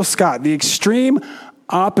typical Scot, the extreme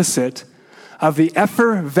opposite of the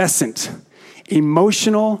effervescent,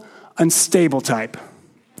 emotional, unstable type.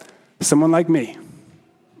 Someone like me.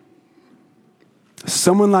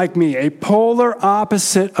 Someone like me, a polar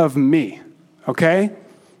opposite of me, okay?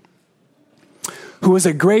 Who was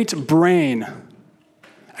a great brain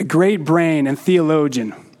and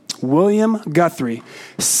theologian. William Guthrie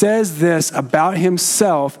says this about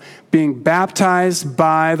himself being baptized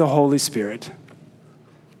by the Holy Spirit.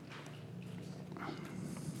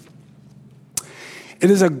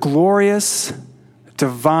 It is a glorious,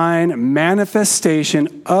 divine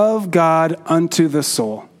manifestation of God unto the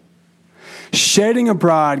soul, shedding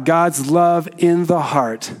abroad God's love in the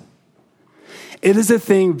heart. It is a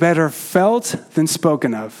thing better felt than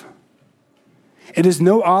spoken of. It is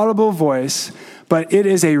no audible voice, but it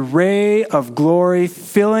is a ray of glory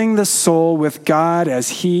filling the soul with God as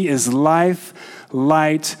he is life,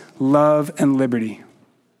 light, love, and liberty.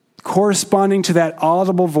 Corresponding to that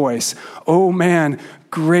audible voice, oh man,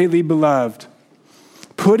 greatly beloved.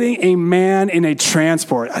 Putting a man in a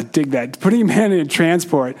transport. I dig that. Putting a man in a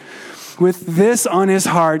transport. With this on his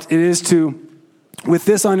heart, it is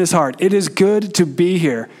good to be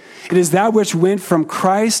here. It is that which went from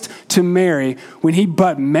Christ to Mary when he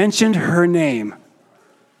but mentioned her name.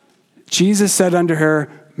 Jesus said unto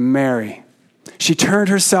her, Mary. She turned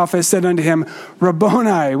herself and said unto him,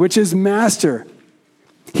 Rabboni, which is master.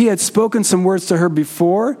 He had spoken some words to her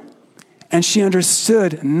before, and she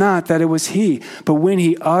understood not that it was he. But when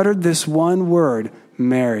he uttered this one word,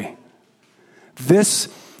 Mary,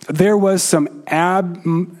 there was some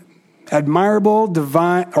admirable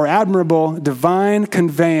divine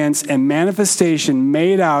conveyance and manifestation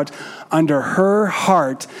made out under her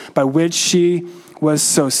heart, by which she was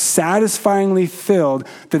so satisfyingly filled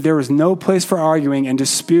that there was no place for arguing and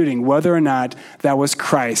disputing whether or not that was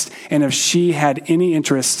Christ, and if she had any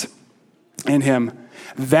interest in him.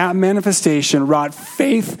 That manifestation wrought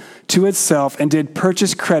faith to itself and did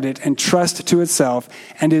purchase credit and trust to itself,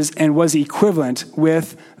 and was equivalent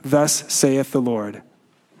with, thus saith the Lord.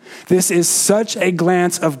 This is such a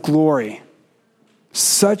glance of glory,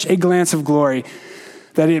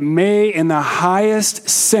 that it may in the highest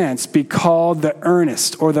sense be called the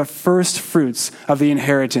earnest or the first fruits of the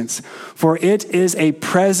inheritance. For it is a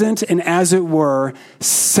present and, as it were,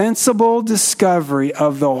 sensible discovery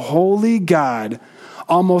of the holy God,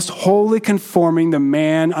 almost wholly conforming the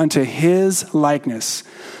man unto his likeness,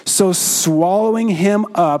 so swallowing him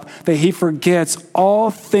up that he forgets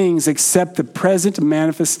all things except the present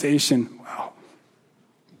manifestation. Wow.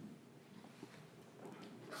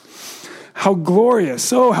 How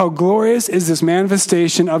glorious is this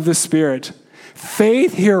manifestation of the Spirit.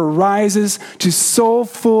 Faith here rises to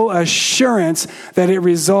soulful assurance that it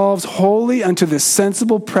resolves wholly unto the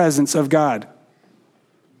sensible presence of God.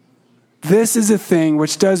 This is a thing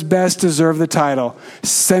which does best deserve the title,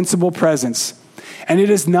 sensible presence. And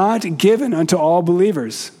it is not given unto all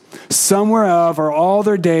believers. Some whereof are all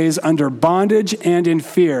their days under bondage and in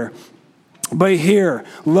fear. But here,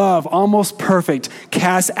 love, almost perfect,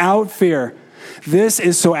 casts out fear. This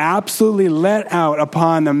is so absolutely let out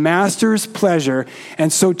upon the master's pleasure,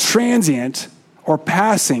 and so transient or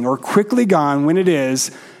passing or quickly gone when it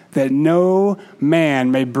is, that no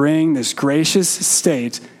man may bring this gracious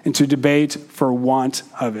state into debate for want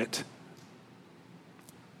of it.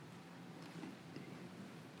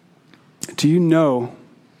 Do you know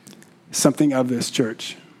something of this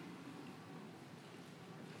church?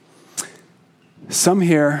 Some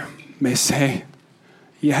here may say,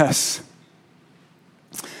 yes.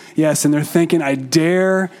 Yes, and they're thinking, I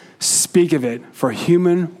dare speak of it, for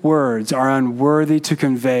human words are unworthy to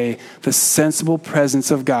convey the sensible presence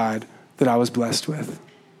of God that I was blessed with.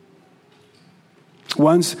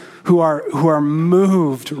 Ones who are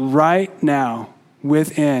moved right now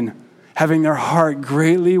within, having their heart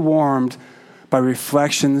greatly warmed by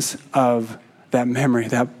reflections of that memory,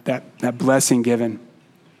 that blessing given.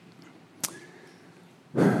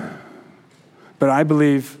 But I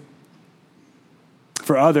believe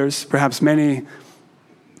for others, perhaps many,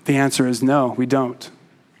 the answer is no, we don't.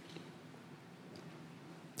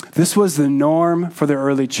 This was the norm for the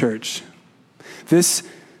early church. This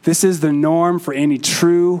is the norm for any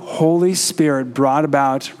true Holy Spirit brought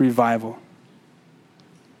about revival.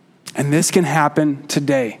 And this can happen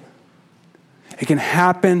today. It can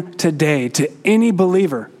happen today to any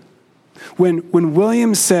believer. When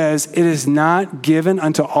William says it is not given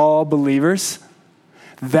unto all believers,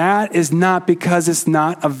 that is not because it's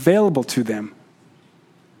not available to them.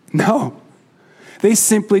 No, they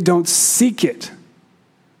simply don't seek it.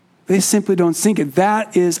 They simply don't seek it.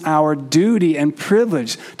 That is our duty and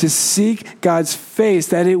privilege, to seek God's face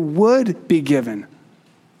that it would be given.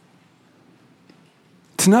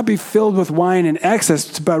 To not be filled with wine in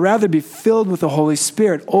excess, but rather be filled with the Holy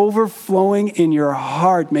Spirit, overflowing in your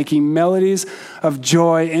heart, making melodies of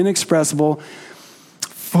joy inexpressible,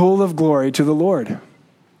 full of glory to the Lord.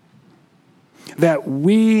 That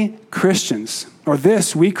we Christians,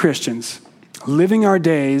 living our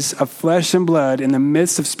days of flesh and blood in the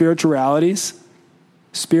midst of spiritual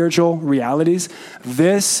realities,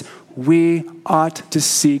 this we ought to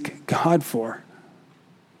seek God for.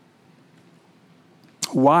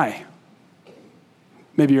 Why?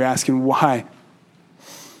 Maybe you're asking why.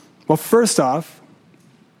 Well, first off,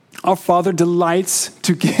 our Father delights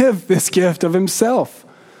to give this gift of himself.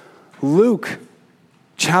 Luke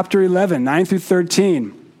chapter 11, 9 through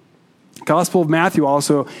 13. Gospel of Matthew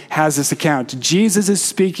also has this account. Jesus is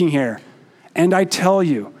speaking here. And I tell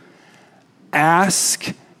you,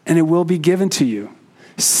 ask and it will be given to you.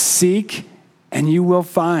 Seek and you will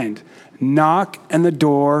find. Knock and the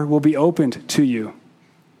door will be opened to you.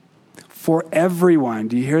 For everyone,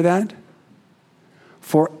 do you hear that?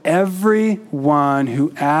 For everyone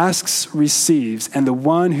who asks receives, and the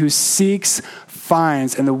one who seeks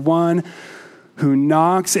finds, and the one who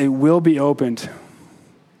knocks it will be opened.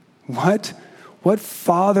 What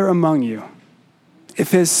father among you,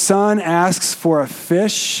 if his son asks for a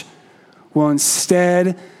fish, will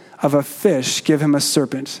instead of a fish give him a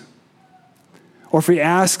serpent? Or if he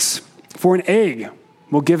asks for an egg,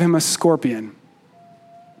 will give him a scorpion?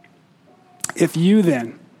 If you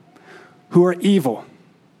then, who are evil,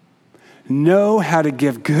 know how to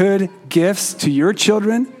give good gifts to your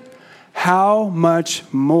children, how much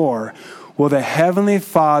more will the Heavenly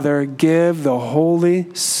Father give the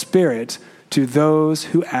Holy Spirit to those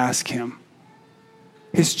who ask him?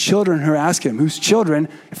 His children who ask him, whose children,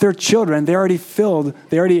 if they're children, they're already filled,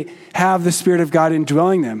 they already have the Spirit of God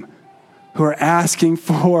indwelling them, who are asking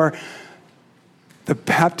for the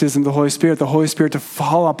baptism of the Holy Spirit to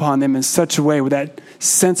fall upon them in such a way with that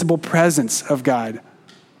sensible presence of God.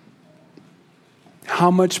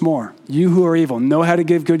 How much more? You who are evil, know how to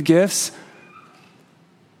give good gifts?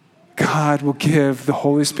 God will give the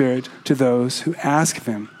Holy Spirit to those who ask of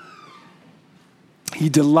him. He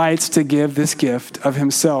delights to give this gift of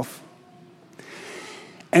himself.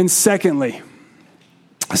 And secondly,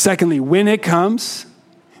 when it comes,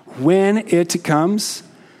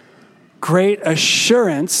 great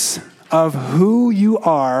assurance of who you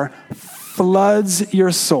are floods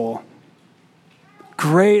your soul.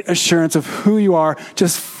 Great assurance of who you are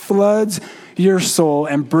just floods your soul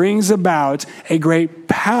and brings about a great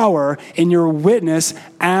power in your witness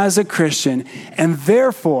as a Christian, and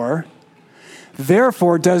therefore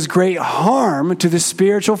does great harm to the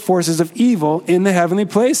spiritual forces of evil in the heavenly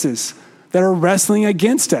places that are wrestling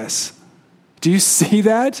against us. Do you see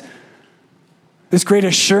that? This great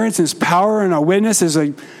assurance and this power in our witness is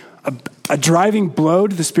a driving blow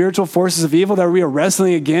to the spiritual forces of evil that we are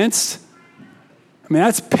wrestling against. I mean,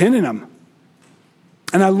 that's pinning them.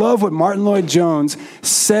 And I love what Martin Lloyd-Jones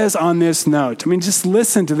says on this note. I mean, just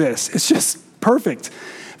listen to this. It's just perfect.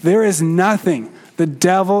 There is nothing the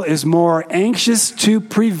devil is more anxious to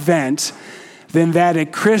prevent than that a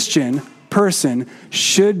Christian person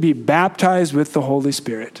should be baptized with the Holy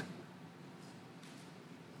Spirit.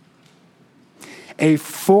 A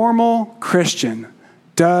formal Christian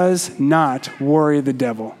does not worry the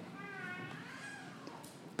devil.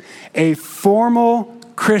 A formal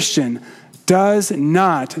Christian does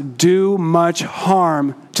not do much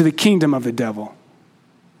harm to the kingdom of the devil.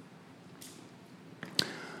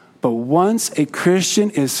 But once a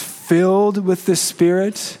Christian is filled with the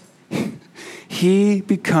Spirit, he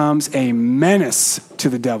becomes a menace to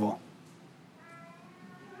the devil.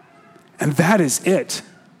 And that is it.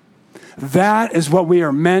 That is what we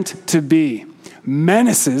are meant to be.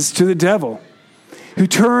 Menaces to the devil who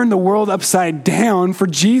turn the world upside down for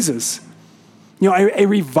Jesus. You know, a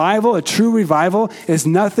revival, a true revival, is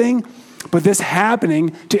nothing but this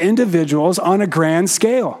happening to individuals on a grand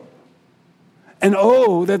scale. And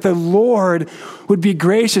oh, that the Lord would be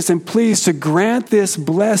gracious and pleased to grant this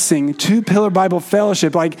blessing to Pillar Bible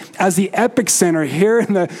Fellowship, like as the epicenter here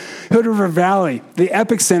in the Hood River Valley, the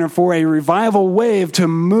epicenter for a revival wave to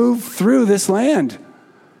move through this land.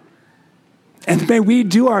 And may we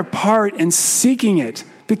do our part in seeking it,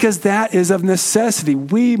 because that is of necessity.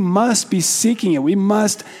 We must be seeking it. We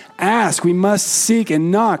must ask. We must seek and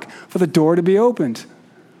knock for the door to be opened.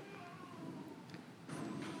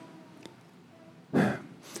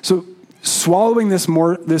 So, swallowing this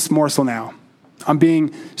morsel now, I'm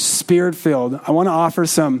being Spirit-filled. I want to offer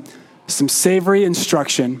some savory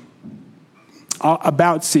instruction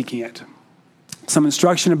about seeking it. Some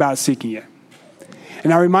instruction about seeking it.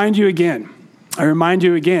 And I remind you again,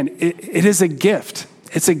 it is a gift.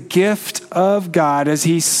 It's a gift of God as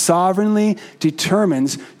he sovereignly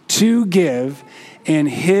determines to give in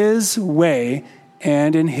his way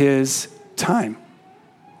and in his time.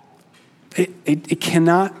 It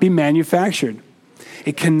cannot be manufactured.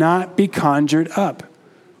 It cannot be conjured up,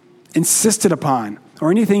 insisted upon,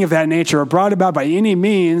 or anything of that nature, or brought about by any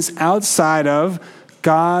means outside of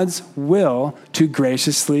God's will to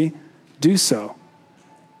graciously do so.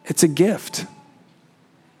 It's a gift.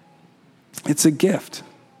 It's a gift.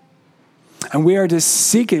 And we are to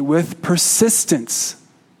seek it with persistence.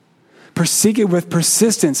 Seek it with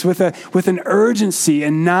persistence, with an urgency,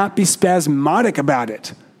 and not be spasmodic about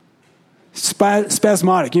it.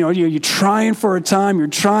 Spasmodic. You know, you're trying for a time,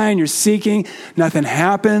 you're seeking, nothing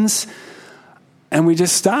happens, and we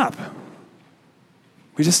just stop.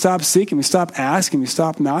 We just stop seeking, we stop asking, we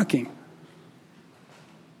stop knocking.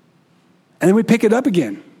 And then we pick it up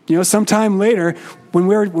again. You know, sometime later when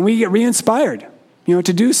we get re-inspired, you know,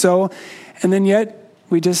 to do so, and then yet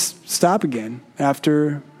we just stop again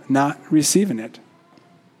after not receiving it.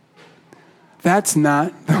 That's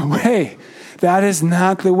not the way. That is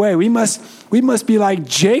not the way. We must be like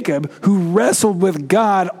Jacob, who wrestled with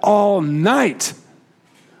God all night,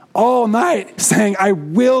 saying, I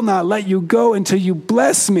will not let you go until you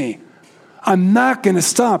bless me. I'm not going to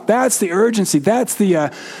stop. That's the urgency. That's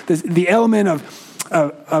the element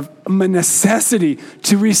of necessity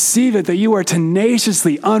to receive it, that you are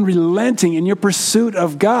tenaciously unrelenting in your pursuit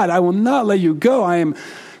of God. I will not let you go. I am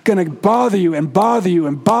going to bother you and bother you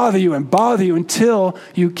and bother you and bother you until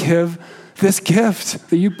you give this gift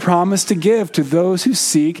that you promise to give to those who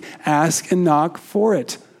seek, ask, and knock for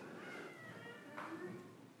it.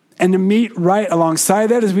 And to meet right alongside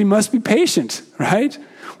that is we must be patient, right?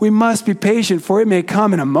 We must be patient, for it may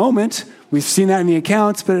come in a moment. We've seen that in the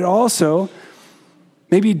accounts, but it also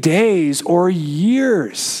maybe days or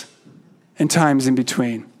years and times in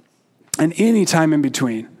between, and any time in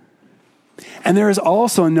between. And there is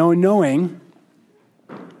also no knowing.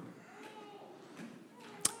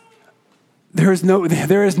 There is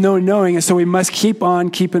no knowing, and so we must keep on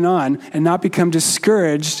keeping on and not become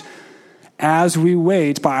discouraged as we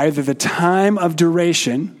wait by either the time of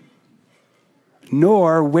duration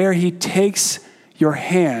nor where he takes your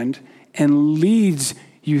hand and leads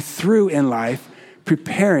you through in life,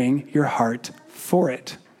 preparing your heart for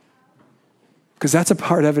it. Because that's a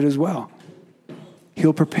part of it as well.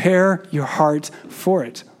 He'll prepare your heart for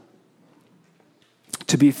it,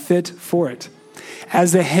 to be fit for it.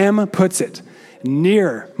 As the hymn puts it,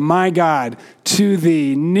 near, my God, to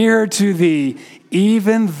thee, near to thee,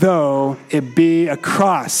 even though it be a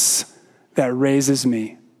cross that raises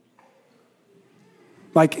me.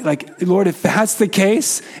 Like, Lord, if that's the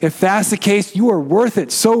case, you are worth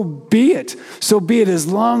it. So be it. So be it, as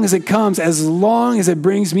long as it comes, as long as it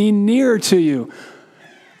brings me nearer to you.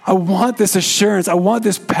 I want this assurance. I want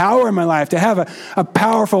this power in my life to have a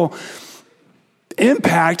powerful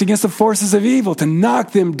impact against the forces of evil, to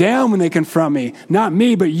knock them down when they confront me. Not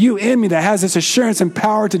me, but you in me that has this assurance and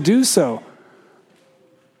power to do so.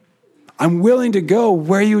 I'm willing to go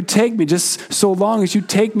where you would take me, just so long as you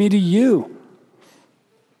take me to you.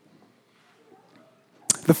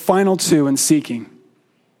 The final two in seeking.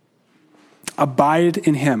 Abide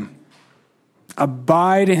in him.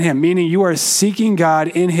 Abide in him, meaning you are seeking God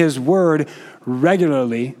in his word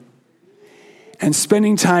regularly and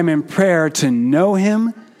spending time in prayer to know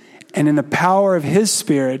him and in the power of his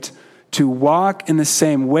Spirit to walk in the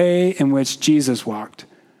same way in which Jesus walked,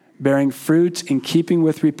 bearing fruit in keeping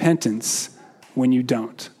with repentance when you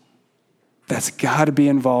don't. That's got to be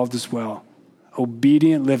involved as well.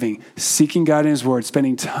 Obedient living, seeking God in his word,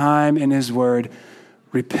 spending time in his word,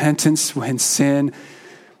 repentance when sin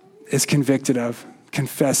is convicted of,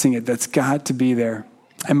 confessing it. That's got to be there.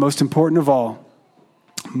 And most important of all,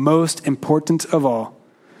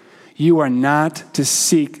 you are not to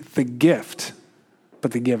seek the gift,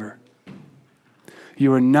 but the giver.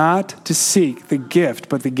 You are not to seek the gift,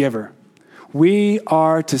 but the giver. We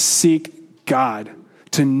are to seek God,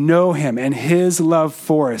 to know him and his love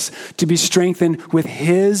for us, to be strengthened with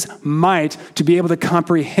his might, to be able to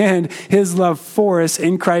comprehend his love for us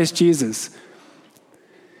in Christ Jesus.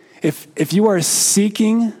 If you are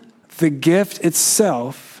seeking the gift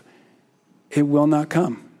itself, it will not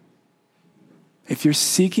come. If you're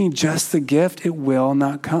seeking just the gift, it will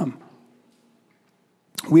not come.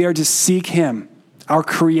 We are to seek him, our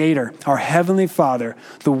Creator, our Heavenly Father,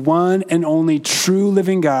 the one and only true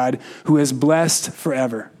living God who is blessed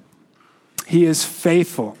forever. He is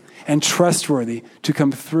faithful and trustworthy to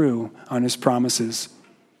come through on his promises,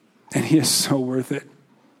 and he is so worth it.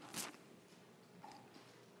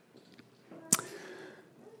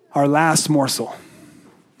 Our last morsel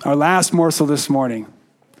this morning,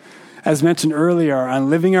 as mentioned earlier, on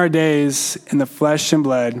living our days in the flesh and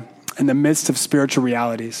blood in the midst of spiritual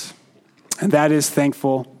realities. And that is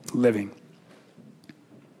thankful living.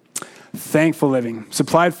 Thankful living,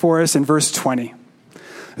 supplied for us in verse 20.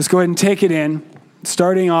 Let's go ahead and take it in,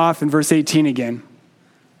 starting off in verse 18 again.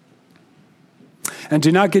 And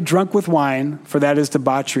do not get drunk with wine, for that is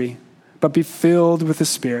debauchery, but be filled with the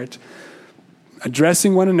Spirit,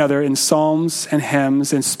 addressing one another in psalms and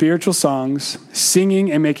hymns and spiritual songs,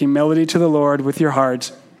 singing and making melody to the Lord with your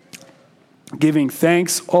heart, giving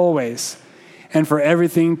thanks always and for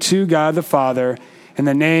everything to God the Father in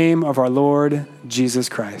the name of our Lord Jesus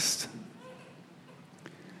Christ.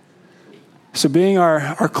 So being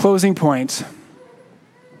our closing point,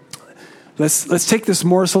 let's take this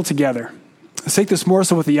morsel together. Let's take this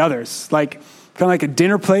morsel with the others, kind of like a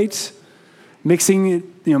dinner plate, mixing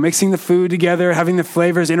the food together, having the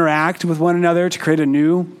flavors interact with one another to create a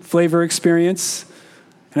new flavor experience.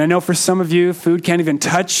 And I know for some of you, food can't even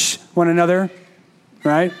touch one another,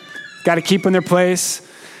 right? Got to keep in their place.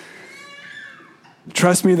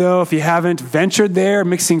 Trust me, though, if you haven't ventured there,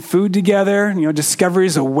 mixing food together,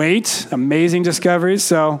 discoveries await, amazing discoveries.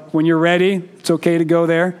 So when you're ready, it's okay to go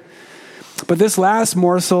there. But this last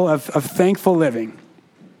morsel of thankful living,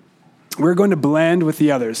 we're going to blend with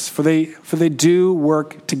the others, for they do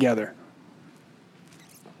work together.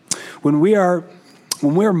 When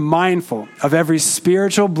we're mindful of every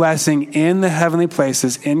spiritual blessing in the heavenly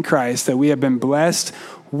places in Christ that we have been blessed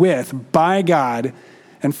with by God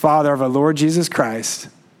and Father of our Lord Jesus Christ,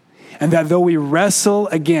 and that though we wrestle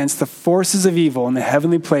against the forces of evil in the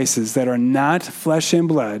heavenly places that are not flesh and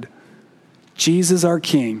blood, Jesus our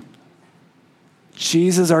King,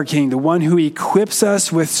 the one who equips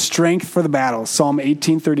us with strength for the battle, Psalm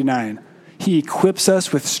 18:39. He equips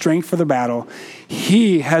us with strength for the battle.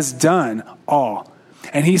 He has done all,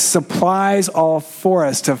 and he supplies all for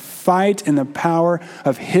us to fight in the power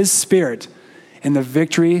of his Spirit in the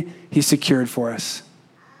victory he secured for us,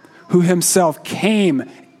 who himself came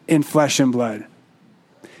in flesh and blood,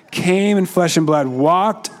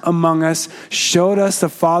 walked among us, showed us the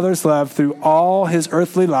Father's love through all his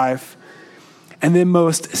earthly life, and then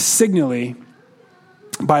most signally,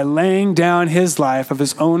 by laying down his life of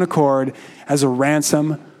his own accord as a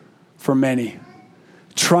ransom for many,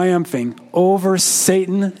 triumphing over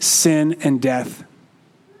Satan, sin, and death.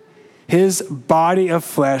 His body of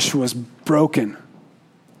flesh was broken,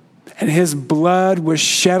 and his blood was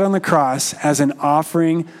shed on the cross as an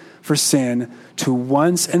offering for sin to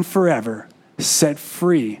once and forever set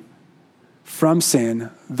free from sin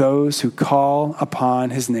those who call upon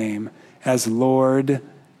his name as Lord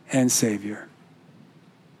and Savior.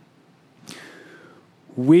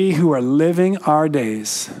 We who are living our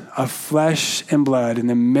days of flesh and blood in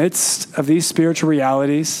the midst of these spiritual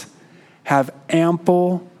realities have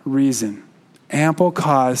ample reason, ample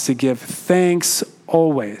cause to give thanks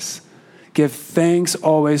always. Give thanks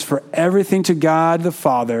always for everything to God the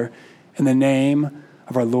Father in the name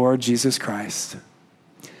of our Lord Jesus Christ.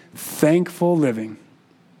 Thankful living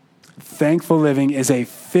is a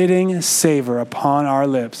fitting savor upon our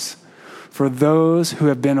lips for those who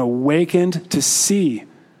have been awakened to see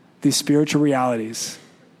these spiritual realities.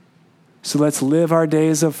 So let's live our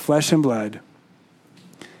days of flesh and blood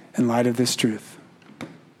in light of this truth.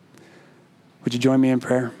 Would you join me in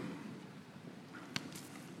prayer?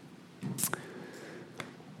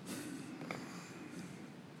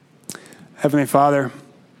 Heavenly Father,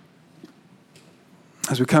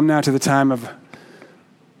 as we come now to the time of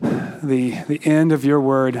the end of your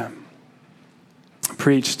word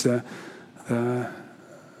preached, the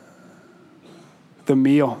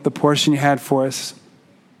meal, the portion you had for us,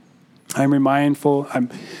 I'm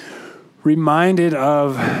reminded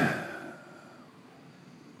of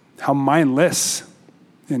how mindless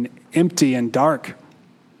and empty and dark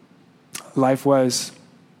life was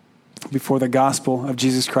before the gospel of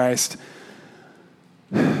Jesus Christ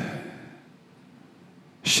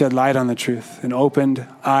shed light on the truth and opened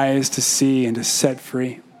eyes to see and to set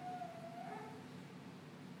free.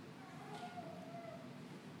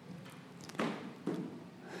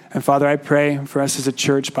 And Father, I pray for us as a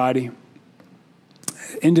church body,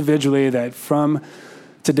 individually, that from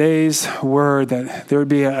today's word, that there would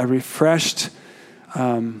be a refreshed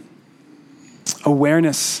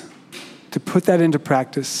awareness to put that into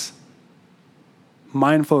practice,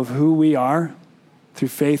 mindful of who we are through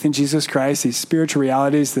faith in Jesus Christ, these spiritual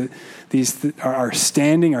realities, that these are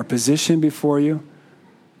standing, our position before you,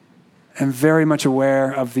 and very much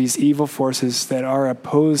aware of these evil forces that are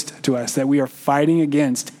opposed to us, that we are fighting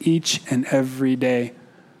against each and every day.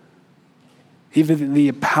 Even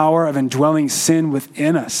the power of indwelling sin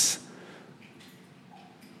within us,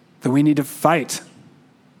 that we need to fight,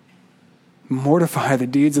 mortify the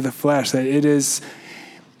deeds of the flesh, that it is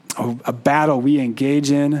a battle we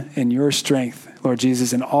engage in your strength, Lord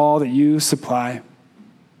Jesus, and all that you supply.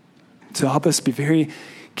 So help us be very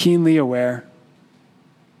keenly aware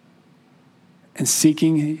and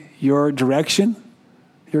seeking your direction,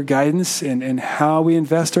 your guidance in how we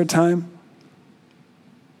invest our time.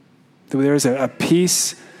 That there is a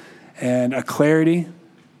peace and a clarity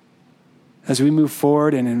as we move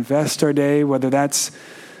forward and invest our day, whether that's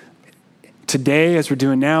today, as we're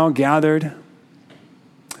doing now, gathered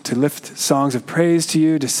to lift songs of praise to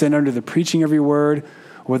you, to sit under the preaching of your word,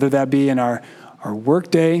 whether that be in our work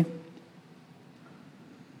day,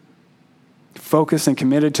 focused and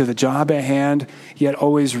committed to the job at hand, yet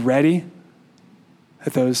always ready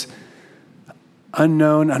at those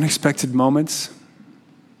unknown, unexpected moments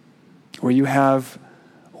where you have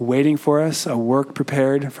waiting for us a work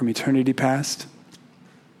prepared from eternity past.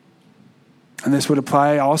 And this would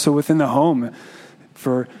apply also within the home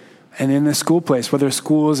and in the school place, whether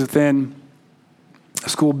school is within a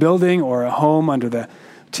school building or a home under the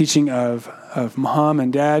teaching of mom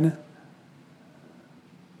and dad.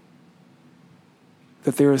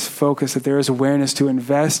 That there is focus, that there is awareness to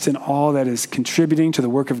invest in all that is contributing to the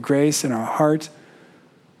work of grace in our heart,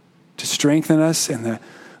 to strengthen us in the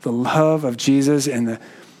love of Jesus and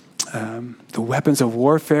the weapons of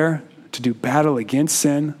warfare to do battle against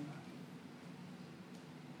sin.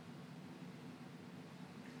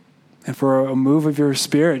 And for a move of your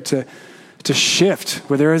Spirit to shift,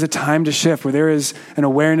 where there is a time to shift, where there is an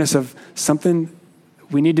awareness of something,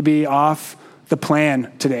 we need to be off the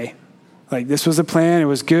plan today. Like, this was a plan, it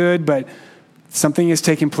was good, but something is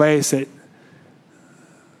taking place that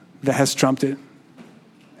has trumped it.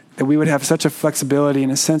 That we would have such a flexibility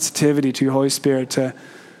and a sensitivity to your Holy Spirit to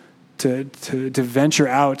venture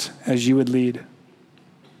out as you would lead.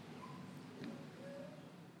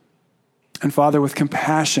 And Father, with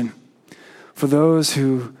compassion for those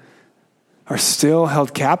who are still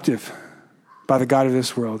held captive by the God of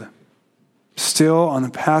this world, still on the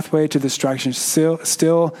pathway to destruction,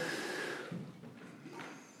 still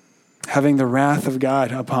having the wrath of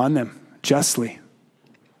God upon them justly,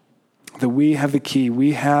 that we have the key,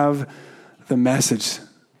 we have the message,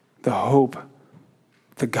 the hope,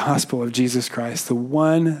 the gospel of Jesus Christ, the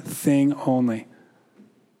one thing only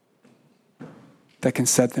that can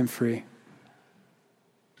set them free.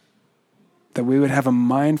 That we would have a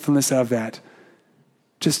mindfulness of that,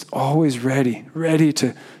 just always ready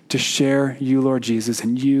to share you, Lord Jesus,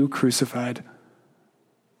 and you crucified.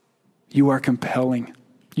 You are compelling.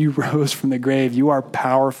 You rose from the grave. You are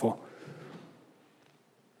powerful.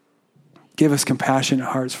 Give us compassionate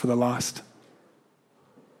hearts for the lost.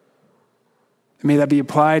 And may that be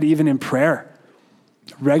applied even in prayer,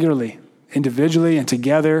 regularly, individually and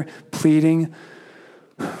together, pleading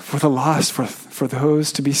for the lost, for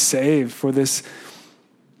those to be saved, for this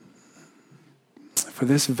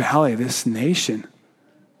valley, this nation,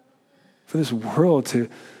 for this world to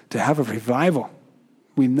have a revival.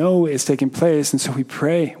 We know it's taking place, and so we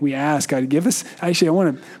pray, we ask, God, give us. Actually, I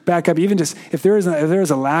want to back up, even just if there is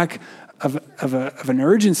a lack of an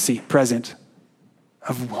urgency present,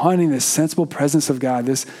 of wanting this sensible presence of God,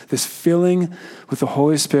 this filling with the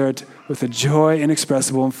Holy Spirit, with a joy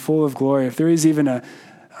inexpressible and full of glory. If there is even a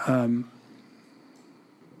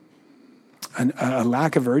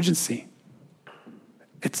lack of urgency,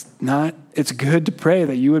 it's good to pray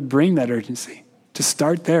that you would bring that urgency. To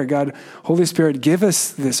start there, God, Holy Spirit, give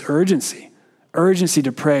us this urgency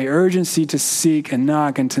to pray, urgency to seek and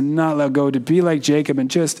knock and to not let go, to be like Jacob and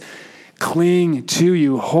just cling to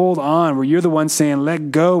you, hold on, where you're the one saying,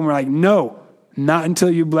 let go. And we're like, no, not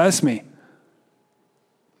until you bless me.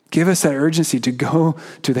 Give us that urgency to go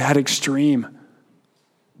to that extreme.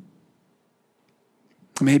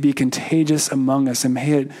 May it be contagious among us, and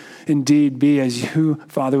may it indeed be, as you,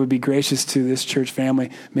 Father, would be gracious to this church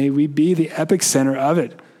family, may we be the epicenter of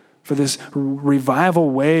it, for this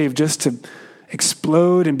revival wave just to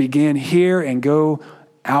explode and begin here and go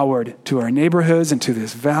outward to our neighborhoods and to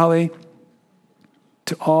this valley,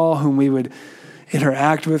 to all whom we would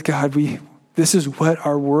interact with. God, this is what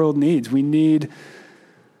our world needs. We need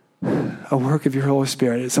a work of your Holy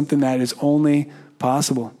Spirit. It's something that is only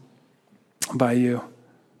possible by you.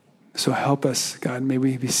 So help us, God. May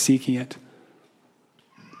we be seeking it.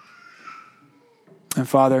 And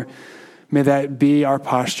Father, may that be our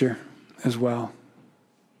posture as well.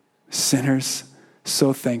 Sinners,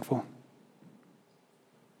 so thankful.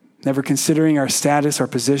 Never considering our status, our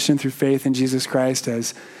position through faith in Jesus Christ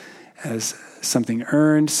as something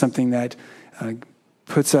earned, something that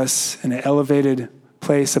puts us in an elevated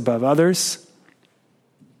place above others,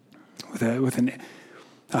 with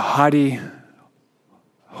a haughty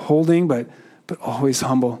holding, but always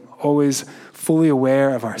humble, always fully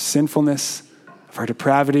aware of our sinfulness, of our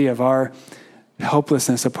depravity, of our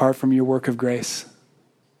helplessness apart from your work of grace.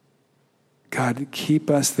 God, keep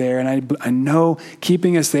us there. And I know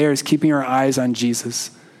keeping us there is keeping our eyes on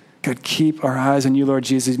Jesus. God, keep our eyes on you, Lord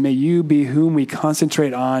Jesus. May you be whom we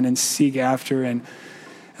concentrate on and seek after and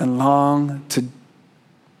long to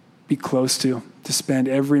be close to spend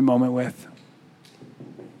every moment with.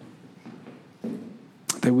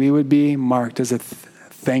 That we would be marked as a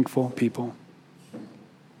thankful people.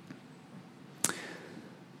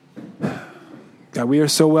 God, we are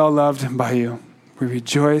so well loved by you. We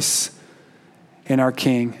rejoice in our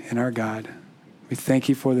King and our God. We thank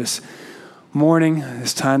you for this morning,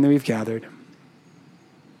 this time that we've gathered.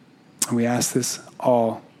 And we ask this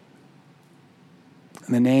all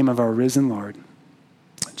in the name of our risen Lord,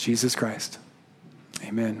 Jesus Christ.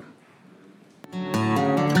 Amen.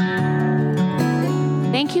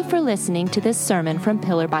 Thank you for listening to this sermon from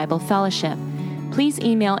Pillar Bible Fellowship. Please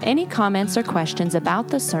email any comments or questions about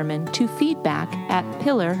the sermon to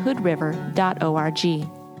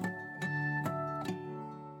feedback@pillarhoodriver.org.